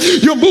you.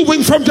 You're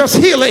moving from just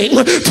healing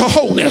to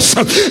wholeness.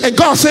 And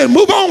God said,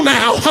 move on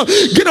now.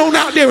 Get on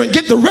out there and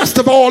get the rest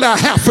of all I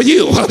have for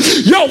you.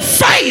 Your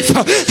faith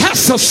has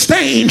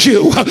sustained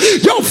you.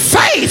 Your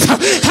faith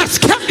has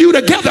kept you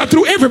together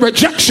through every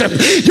rejection.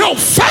 Your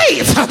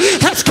faith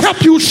has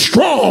kept you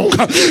strong.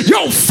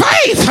 Your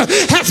faith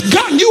has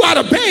gotten you out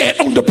of bed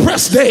on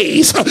depressed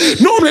days.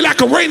 Normally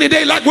like a rainy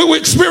day like we're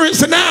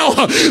experiencing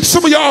now,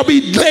 some of y'all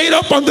be laid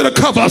up under the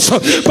covers,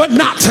 but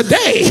not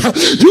today.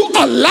 You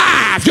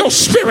alive. Your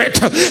spirit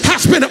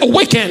has been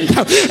awakened.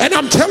 And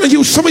I'm telling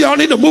you, some of y'all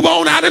need to move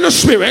on out in the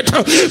spirit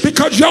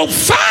because your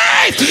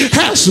faith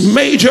has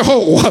made you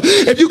whole.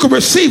 If you can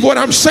receive what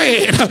I'm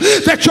saying,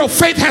 that your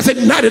faith has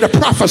ignited a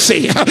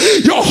prophecy.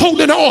 Your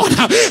holding on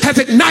has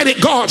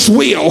ignited God's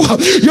will.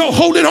 Your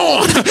holding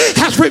on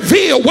has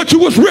revealed what you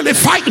was really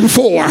fighting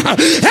for.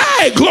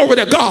 Hey, glory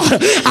to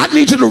God. I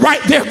need you to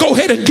right there go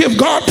ahead and give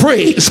God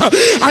praise.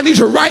 I need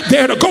you right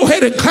there to go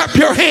ahead and clap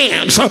your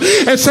hands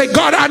and say,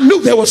 God, I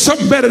knew there was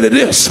something better than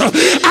this.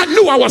 I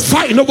knew I was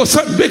fighting over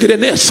something bigger than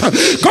this.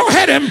 Go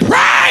ahead and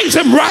praise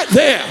him right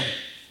there.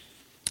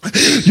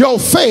 Your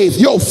faith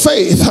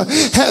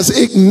has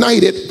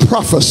ignited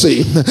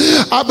prophecy.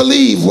 I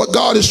believe what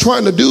God is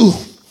trying to do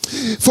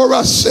for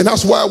us, and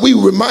that's why we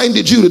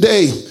reminded you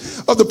today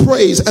of the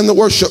praise and the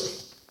worship.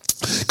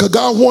 Because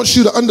God wants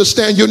you to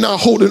understand you're not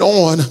holding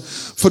on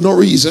for no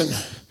reason.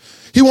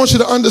 He wants you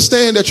to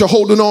understand that you're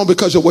holding on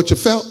because of what you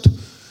felt.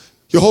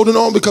 You're holding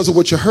on because of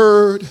what you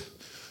heard.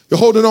 You're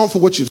holding on for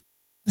what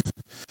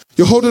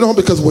you're holding on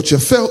because of what you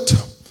felt.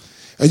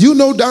 And you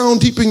know down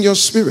deep in your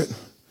spirit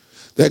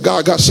that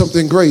God got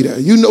something greater.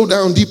 You know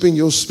down deep in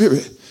your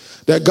spirit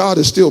that God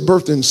is still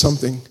birthing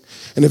something.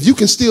 And if you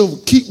can still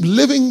keep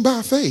living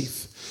by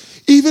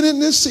faith, even in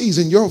this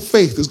season, your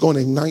faith is going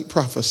to ignite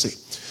prophecy.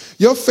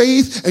 Your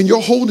faith and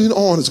your holding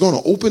on is going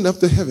to open up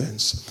the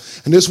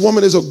heavens. And this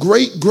woman is a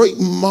great, great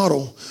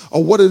model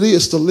of what it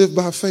is to live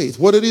by faith,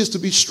 what it is to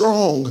be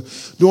strong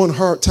during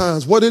hard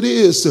times, what it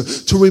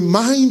is to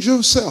remind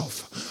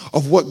yourself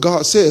of what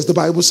God says. The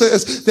Bible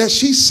says that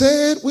she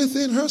said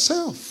within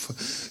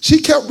herself. She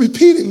kept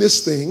repeating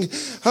this thing.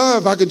 If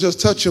I can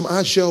just touch him,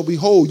 I shall be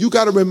whole. You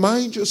got to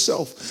remind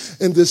yourself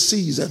in this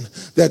season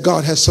that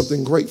God has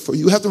something great for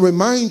you. You have to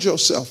remind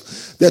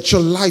yourself that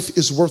your life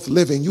is worth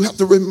living. You have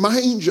to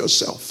remind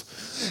yourself.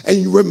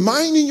 And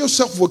reminding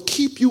yourself will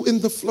keep you in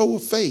the flow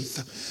of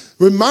faith.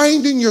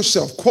 Reminding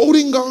yourself,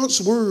 quoting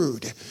God's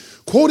word,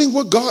 quoting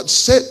what God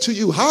said to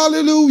you.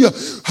 Hallelujah.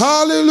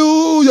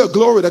 Hallelujah.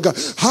 Glory to God.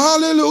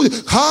 Hallelujah.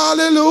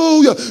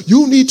 Hallelujah.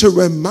 You need to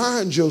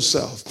remind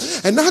yourself.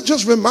 And not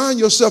just remind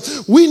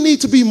yourself, we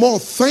need to be more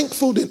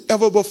thankful than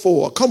ever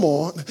before. Come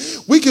on.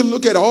 We can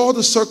look at all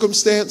the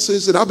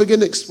circumstances, and I begin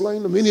to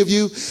explain to many of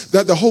you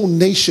that the whole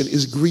nation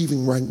is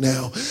grieving right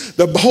now.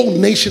 The whole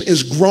nation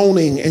is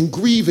groaning and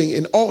grieving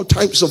in all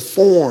types of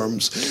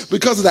forms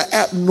because of the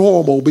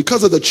abnormal,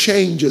 because of the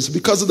changes,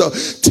 because of the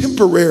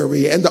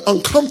temporary and the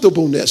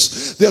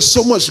uncomfortableness. There's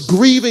so much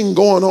grieving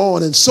going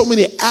on in so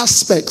many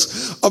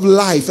aspects of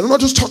life. And I'm not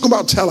just talking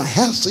about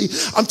Tallahassee.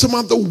 I'm talking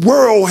about the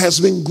world has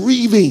been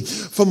grieving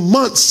for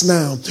months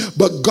now.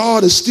 But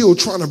God is still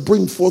trying to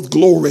bring forth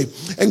glory.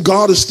 And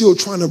God is still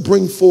trying to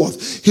bring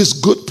forth his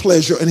good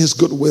pleasure and his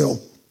goodwill.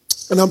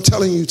 And I'm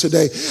telling you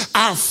today,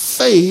 our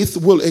faith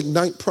will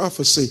ignite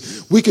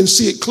prophecy. We can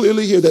see it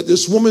clearly here that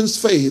this woman's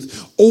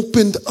faith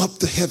opened up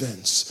the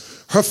heavens.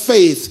 Her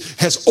faith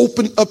has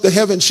opened up the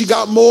heavens. She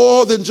got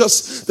more than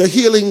just the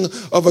healing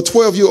of a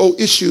 12-year-old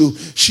issue.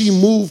 She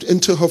moved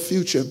into her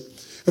future.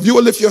 If you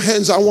will lift your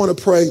hands, I want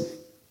to pray.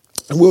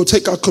 And we'll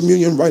take our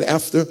communion right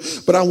after.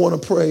 But I want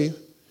to pray.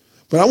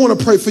 But I want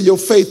to pray for your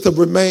faith to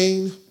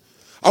remain.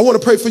 I want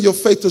to pray for your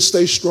faith to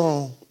stay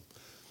strong.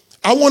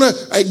 I want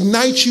to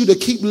ignite you to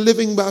keep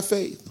living by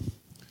faith,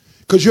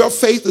 because your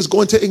faith is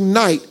going to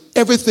ignite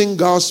everything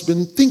God's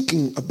been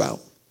thinking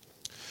about.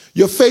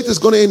 Your faith is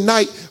going to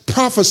ignite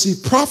prophecy.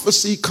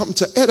 Prophecy comes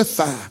to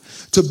edify,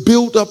 to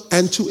build up,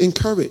 and to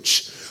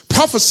encourage.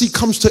 Prophecy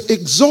comes to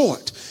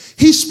exhort.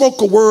 He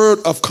spoke a word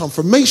of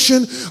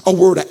confirmation, a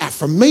word of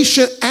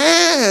affirmation,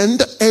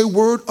 and a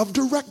word of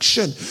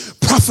direction.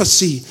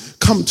 Prophecy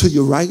come to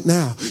you right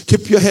now.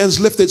 Keep your hands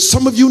lifted.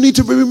 Some of you need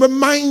to be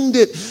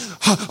reminded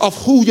of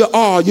who you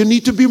are. You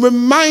need to be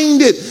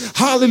reminded,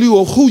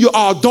 hallelujah, of who you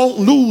are. Don't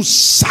lose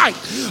sight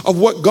of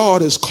what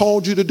God has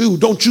called you to do.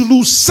 Don't you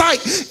lose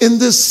sight in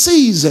this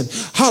season,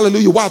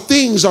 hallelujah, while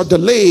things are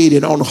delayed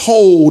and on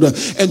hold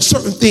and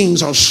certain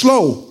things are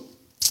slow.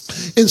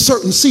 In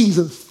certain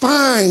seasons,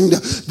 find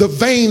the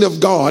vein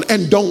of God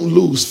and don't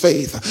lose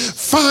faith.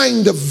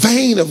 Find the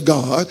vein of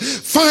God.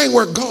 Find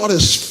where God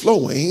is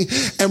flowing,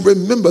 and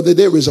remember that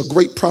there is a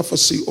great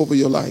prophecy over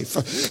your life.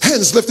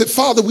 Hands lifted.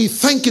 Father, we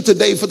thank you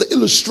today for the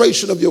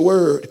illustration of your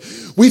word.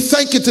 We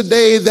thank you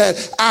today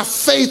that our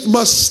faith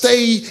must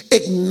stay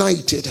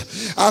ignited.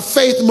 Our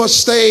faith must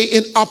stay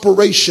in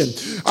operation.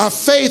 Our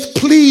faith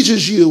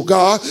pleases you,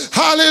 God.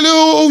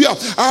 Hallelujah.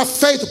 Our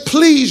faith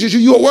pleases you.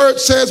 Your word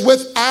says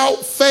without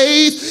faith,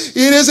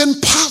 it is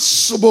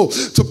impossible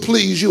to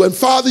please you. And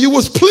Father, you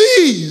was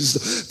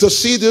pleased to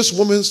see this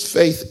woman's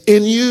faith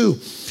in you.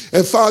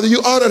 And Father, you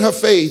honored her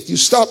faith. You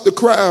stopped the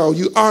crowd.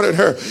 You honored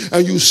her,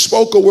 and you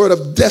spoke a word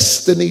of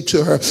destiny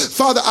to her.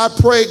 Father, I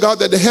pray, God,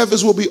 that the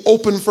heavens will be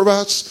open for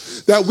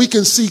us, that we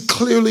can see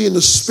clearly in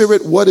the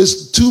spirit what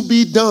is to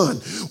be done,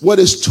 what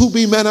is to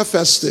be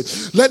manifested.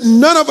 Let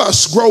none of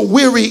us grow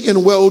weary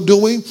in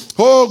well-doing.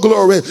 Oh,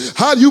 glory.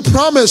 How you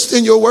promised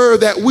in your word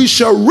that we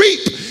shall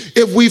reap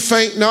if we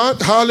faint not.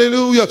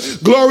 Hallelujah.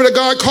 Glory to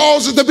God.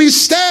 Calls us to be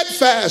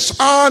steadfast,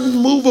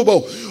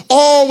 unmovable,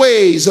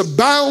 always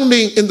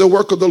abounding in the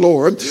work of the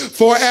Lord.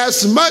 For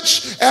as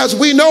much as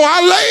we know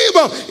our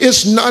labor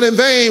is not in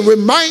vain.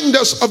 Remind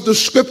us of the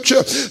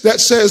scripture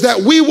that says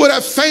that we would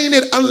have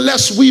fainted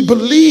unless we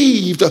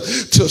believed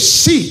to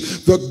see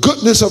the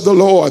goodness of the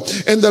Lord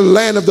in the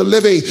land of the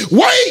living.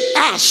 Wait,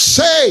 I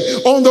say,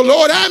 on the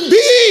Lord, and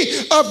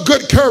be of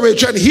good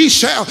courage, and he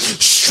shall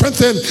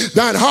strengthen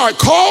thine heart.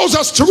 Calls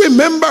us to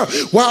remember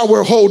while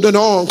we're holding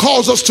on.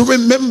 Calls us to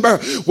remember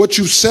what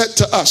you said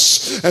to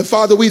us. And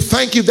Father, we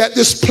thank you that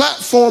this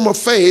platform of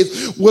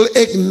faith will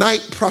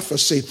ignite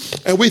prophecy.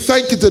 And we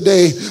thank you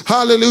today,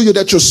 hallelujah,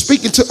 that you're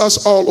speaking to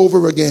us all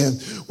over again.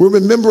 We're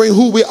remembering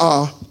who we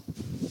are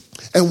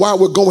and why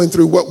we're going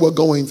through what we're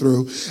going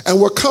through.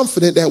 And we're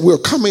confident that we're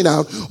coming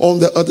out on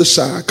the other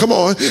side. Come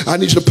on, I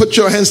need you to put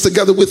your hands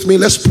together with me.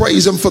 Let's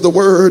praise him for the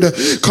word.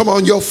 Come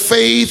on, your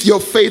faith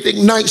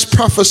ignites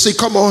prophecy.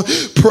 Come on,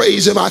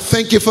 praise him. I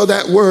thank you for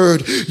that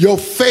word. Your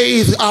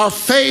faith, our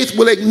faith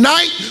will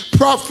ignite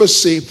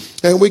prophecy.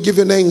 And we give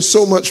your name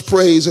so much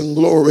praise and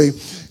glory.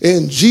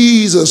 In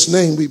Jesus'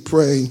 name we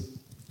pray.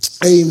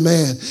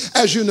 Amen.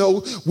 As you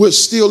know, we're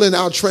still in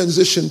our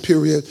transition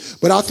period,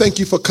 but I thank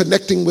you for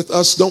connecting with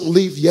us. Don't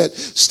leave yet.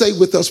 Stay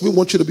with us. We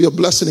want you to be a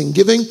blessing in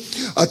giving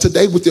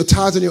today with your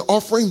tithes and your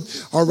offering.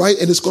 All right.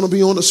 And it's going to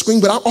be on the screen,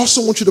 but I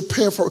also want you to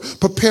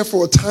prepare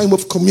for a time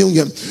of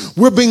communion.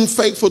 We're being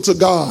faithful to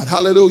God.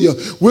 Hallelujah.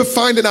 We're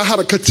finding out how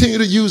to continue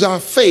to use our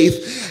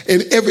faith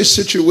in every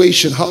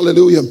situation.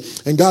 Hallelujah.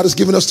 And God has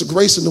given us the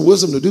grace and the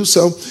wisdom to do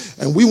so.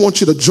 And we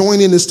want you to join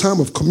in this time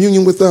of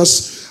communion with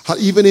us,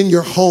 even in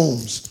your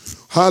homes.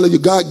 Hallelujah.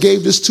 God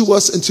gave this to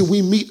us until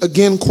we meet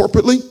again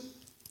corporately,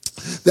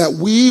 that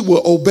we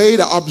will obey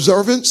the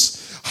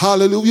observance,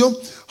 hallelujah,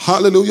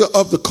 hallelujah,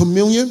 of the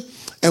communion.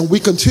 And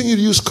we continue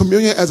to use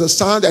communion as a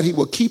sign that he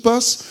will keep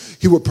us,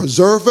 he will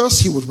preserve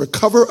us, he will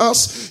recover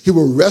us, he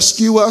will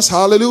rescue us.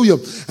 Hallelujah.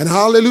 And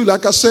hallelujah,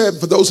 like I said,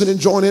 for those who didn't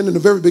join in the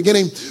very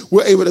beginning,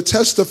 we're able to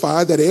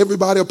testify that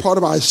everybody a part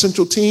of our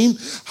essential team,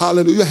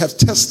 hallelujah, have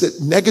tested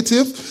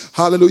negative,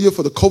 hallelujah,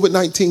 for the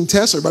COVID-19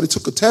 test. Everybody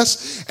took a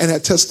test and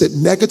had tested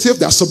negative.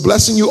 That's a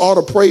blessing. You ought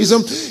to praise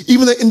him.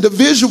 Even the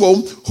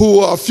individual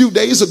who a few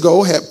days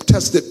ago had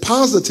tested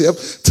positive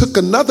took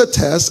another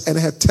test and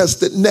had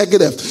tested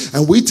negative.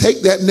 And we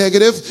take that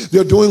negative.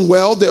 They're doing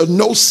well. There are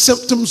no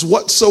symptoms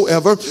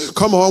whatsoever.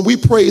 Come on. We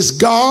praise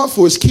God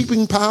for his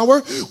keeping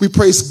power. We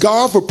praise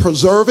God for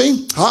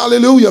preserving.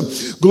 Hallelujah.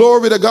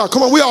 Glory to God.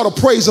 Come on. We ought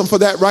to praise him for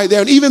that right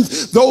there. And even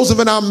those of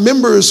our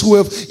members who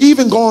have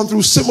even gone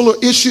through similar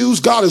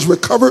issues, God has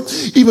recovered.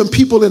 Even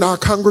people in our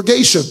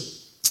congregation.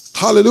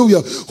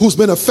 hallelujah, who's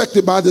been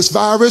affected by this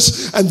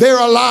virus, and they're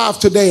alive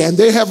today and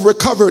they have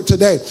recovered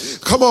today.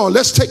 Come on,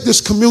 let's take this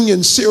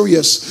communion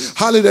serious.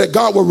 Hallelujah, that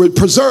God will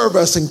preserve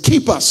us and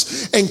keep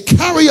us and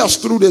carry us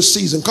through this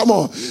season. Come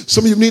on,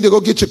 some of you need to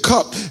go get your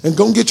cup and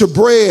go get your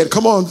bread.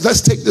 Come on,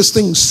 let's take this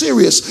thing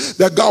serious,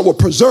 that God will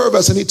preserve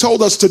us. And he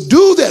told us to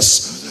do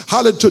this.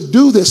 Hallelujah, to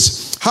do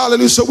this.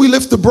 Hallelujah. So we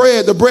lift the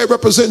bread. The bread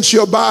represents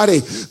your body,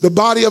 the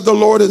body of the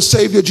Lord and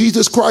Savior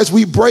Jesus Christ.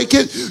 We break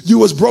it. You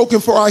was broken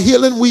for our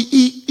healing. We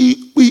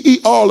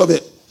eat all of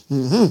it.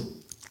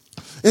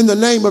 In the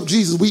name of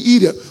Jesus, we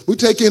eat it. We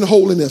take in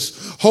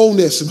wholeness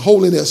and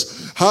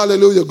holiness.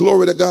 Hallelujah.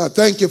 Glory to God.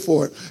 Thank you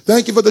for it.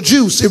 Thank you for the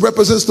juice. It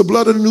represents the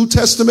blood of the New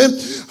Testament.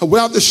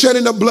 Without the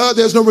shedding of blood,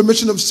 there's no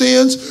remission of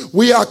sins.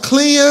 We are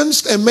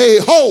cleansed and made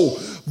whole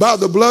by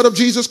the blood of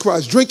Jesus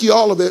Christ. Drink ye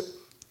all of it.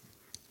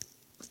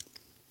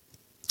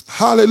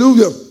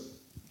 Hallelujah.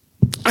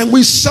 And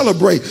we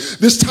celebrate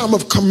this time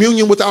of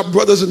communion with our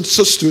brothers and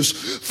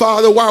sisters.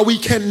 Father, while we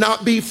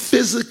cannot be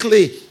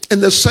physically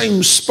in the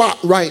same spot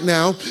right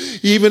now,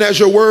 even as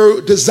your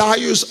word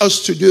desires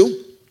us to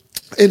do,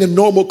 in the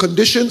normal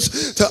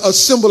conditions, to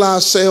assemble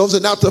ourselves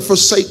and not to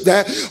forsake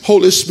that,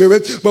 Holy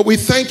Spirit. But we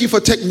thank you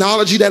for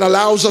technology that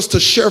allows us to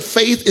share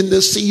faith in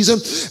this season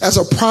as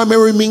a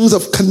primary means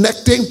of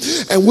connecting.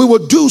 And we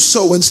will do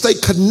so and stay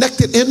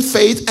connected in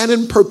faith and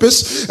in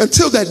purpose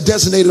until that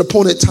designated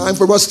appointed time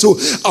for us to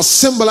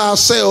assemble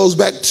ourselves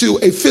back to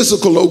a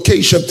physical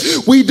location.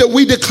 We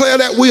declare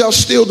that we are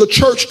still the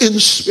church in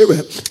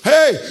spirit.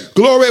 Hey,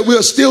 glory, we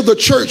are still the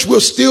church. We're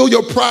still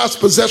your prized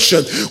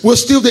possession. We're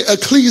still the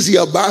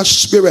ecclesia by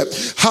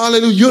Spirit.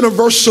 Hallelujah.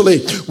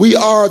 Universally, we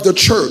are the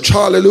church.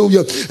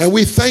 Hallelujah. And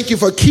we thank you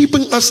for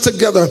keeping us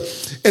together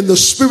in the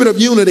spirit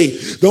of unity.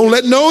 Don't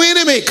let no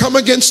enemy come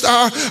against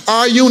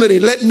our unity.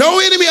 Let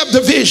no enemy of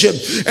division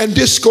and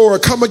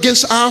discord come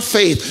against our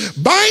faith.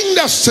 Bind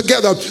us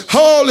together,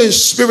 Holy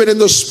Spirit, in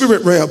the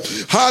spirit realm.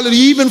 Hallelujah.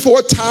 Even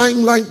for a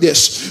time like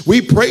this,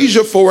 we praise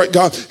you for it,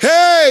 God.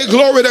 Hey,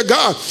 glory to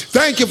God.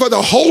 Thank you for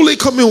the Holy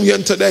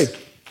Communion today.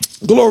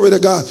 Glory to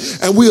God.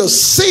 And we are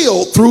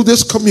sealed through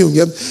this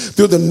communion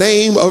through the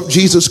name of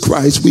Jesus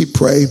Christ. We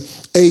pray.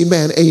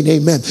 Amen and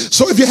amen.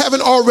 So if you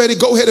haven't already,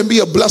 go ahead and be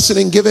a blessing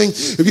in giving.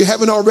 If you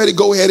haven't already,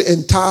 go ahead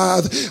and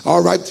tithe.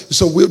 All right.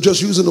 So we're just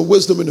using the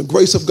wisdom and the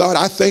grace of God.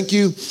 I thank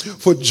you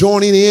for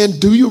joining in.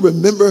 Do you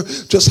remember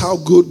just how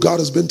good God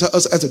has been to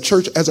us as a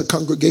church, as a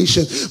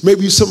congregation?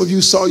 Maybe some of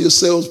you saw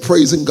yourselves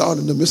praising God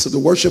in the midst of the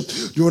worship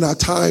during our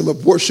time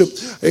of worship.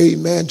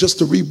 Amen. Just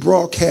to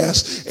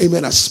rebroadcast,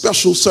 amen, a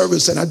special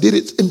service. And I did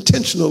it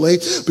intentionally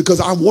because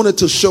I wanted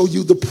to show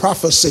you the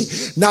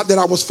prophecy. Not that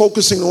I was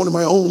focusing on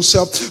my own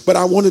self,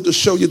 but I wanted to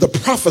show you the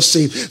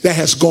prophecy that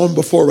has gone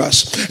before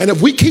us. And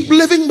if we keep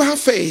living by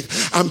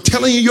faith, I'm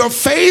telling you, your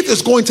faith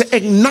is going to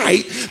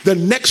ignite the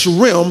next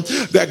realm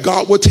that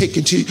God will take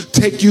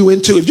you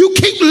into. If you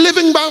keep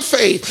living by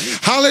faith,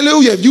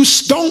 hallelujah, if you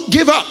don't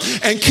give up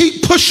and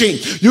keep pushing,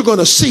 you're going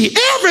to see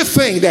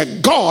everything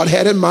that God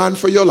had in mind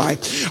for your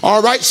life.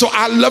 All right, so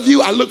I love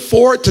you. I look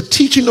forward to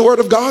teaching the word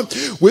of God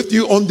with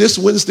you on this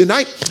Wednesday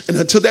night. And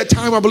until that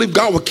time, I believe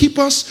God will keep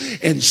us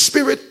in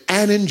spirit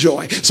and in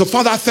joy. So,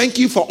 Father, I thank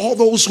you for all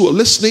those who are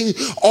listening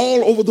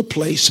all over the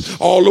place,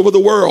 all over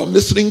the world,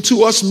 listening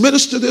to us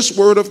minister this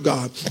word of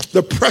God,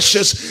 the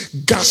precious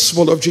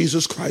gospel of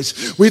Jesus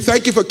Christ. We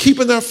thank you for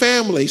keeping our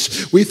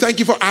families. We thank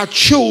you for our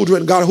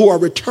children, God, who are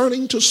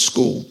returning to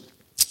school.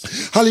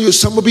 Hallelujah.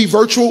 Some will be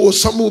virtual or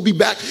some will be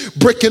back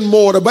brick and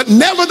mortar. But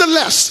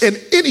nevertheless, in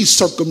any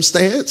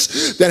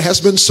circumstance that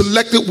has been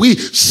selected, we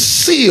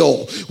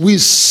seal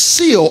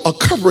a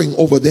covering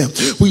over them.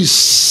 We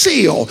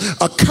seal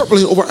a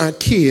covering over our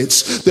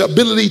kids, the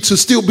ability to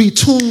still be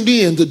tuned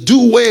in, to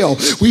do well.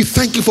 We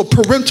thank you for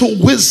parental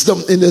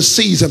wisdom in this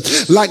season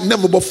like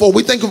never before.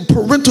 We thank you for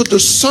parental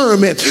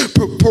discernment,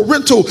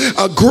 parental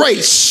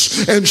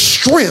grace and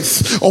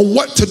strength on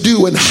what to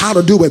do and how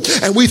to do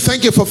it. And we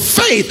thank you for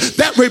faith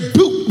that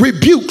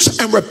rebukes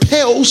and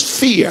repels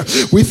fear.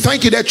 We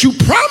thank you that you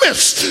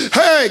promise,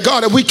 hey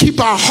God, if we keep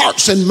our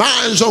hearts and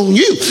minds on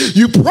you,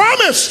 you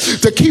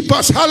promise to keep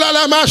us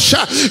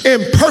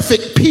in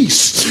perfect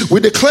peace.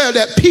 We declare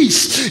that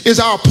peace is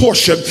our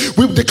portion.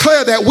 We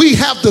declare that we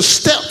have the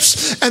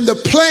steps and the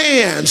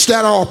plans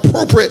that are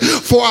appropriate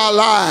for our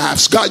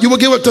lives. God, you will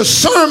give us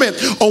discernment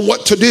on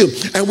what to do.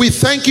 And we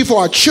thank you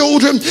for our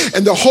children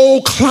and the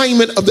whole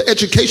climate of the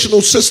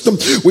educational system.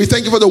 We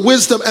thank you for the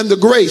wisdom and the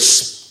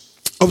grace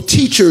of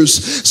teachers,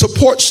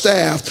 support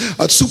staff,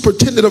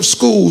 superintendent of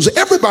schools,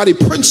 everybody,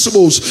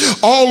 principals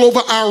all over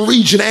our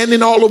region and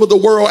in all over the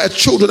world as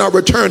children are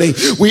returning.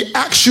 We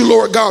ask you,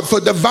 Lord God,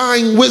 for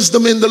divine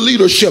wisdom in the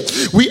leadership.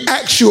 We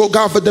ask you, oh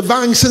God, for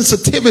divine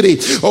sensitivity.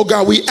 Oh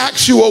God, we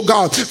ask you, oh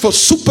God, for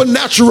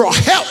supernatural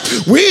help.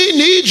 We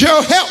need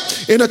your help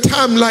in a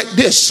time like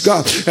this,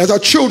 God, as our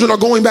children are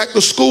going back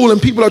to school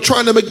and people are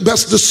trying to make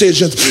best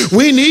decisions.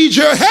 We need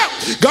your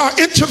help. God,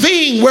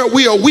 intervene where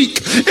we are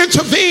weak.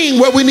 Intervene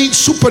where we need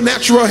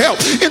supernatural help.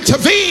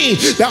 Intervene,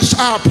 that's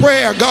our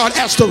prayer, God,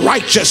 as the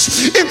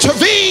righteous.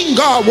 Intervene,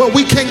 God, where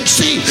we can't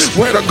see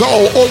where to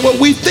go, or where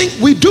we think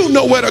we do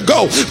know where to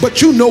go,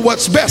 but you know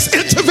what's best.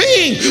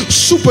 Intervene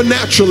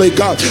supernaturally,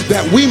 God,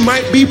 that we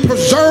might be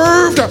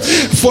preserved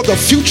for the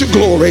future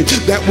glory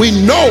that we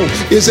know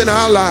is in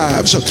our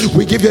lives.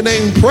 We give your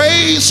name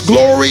praise,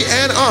 glory,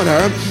 and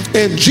honor.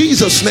 In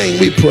Jesus' name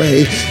we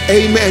pray.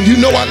 Amen. You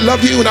know I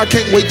love you, and I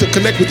can't wait to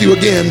connect with you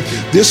again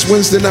this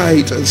Wednesday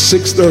night at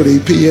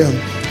 6:30 p.m.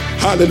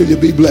 Hallelujah.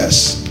 Be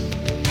blessed.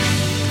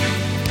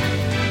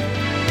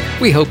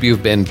 We hope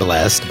you've been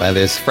blessed by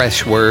this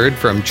fresh word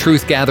from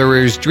Truth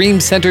Gatherers Dream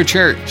Center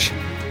Church.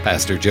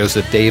 Pastor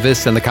Joseph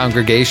Davis and the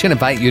congregation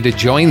invite you to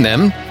join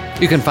them.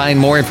 You can find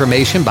more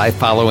information by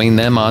following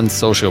them on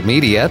social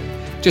media.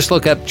 Just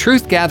look up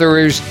Truth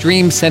Gatherers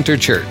Dream Center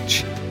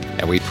Church.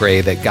 And we pray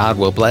that God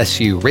will bless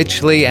you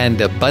richly and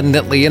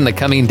abundantly in the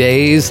coming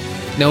days,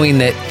 knowing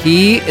that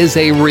He is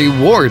a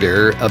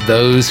rewarder of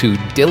those who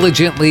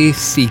diligently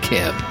seek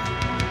Him.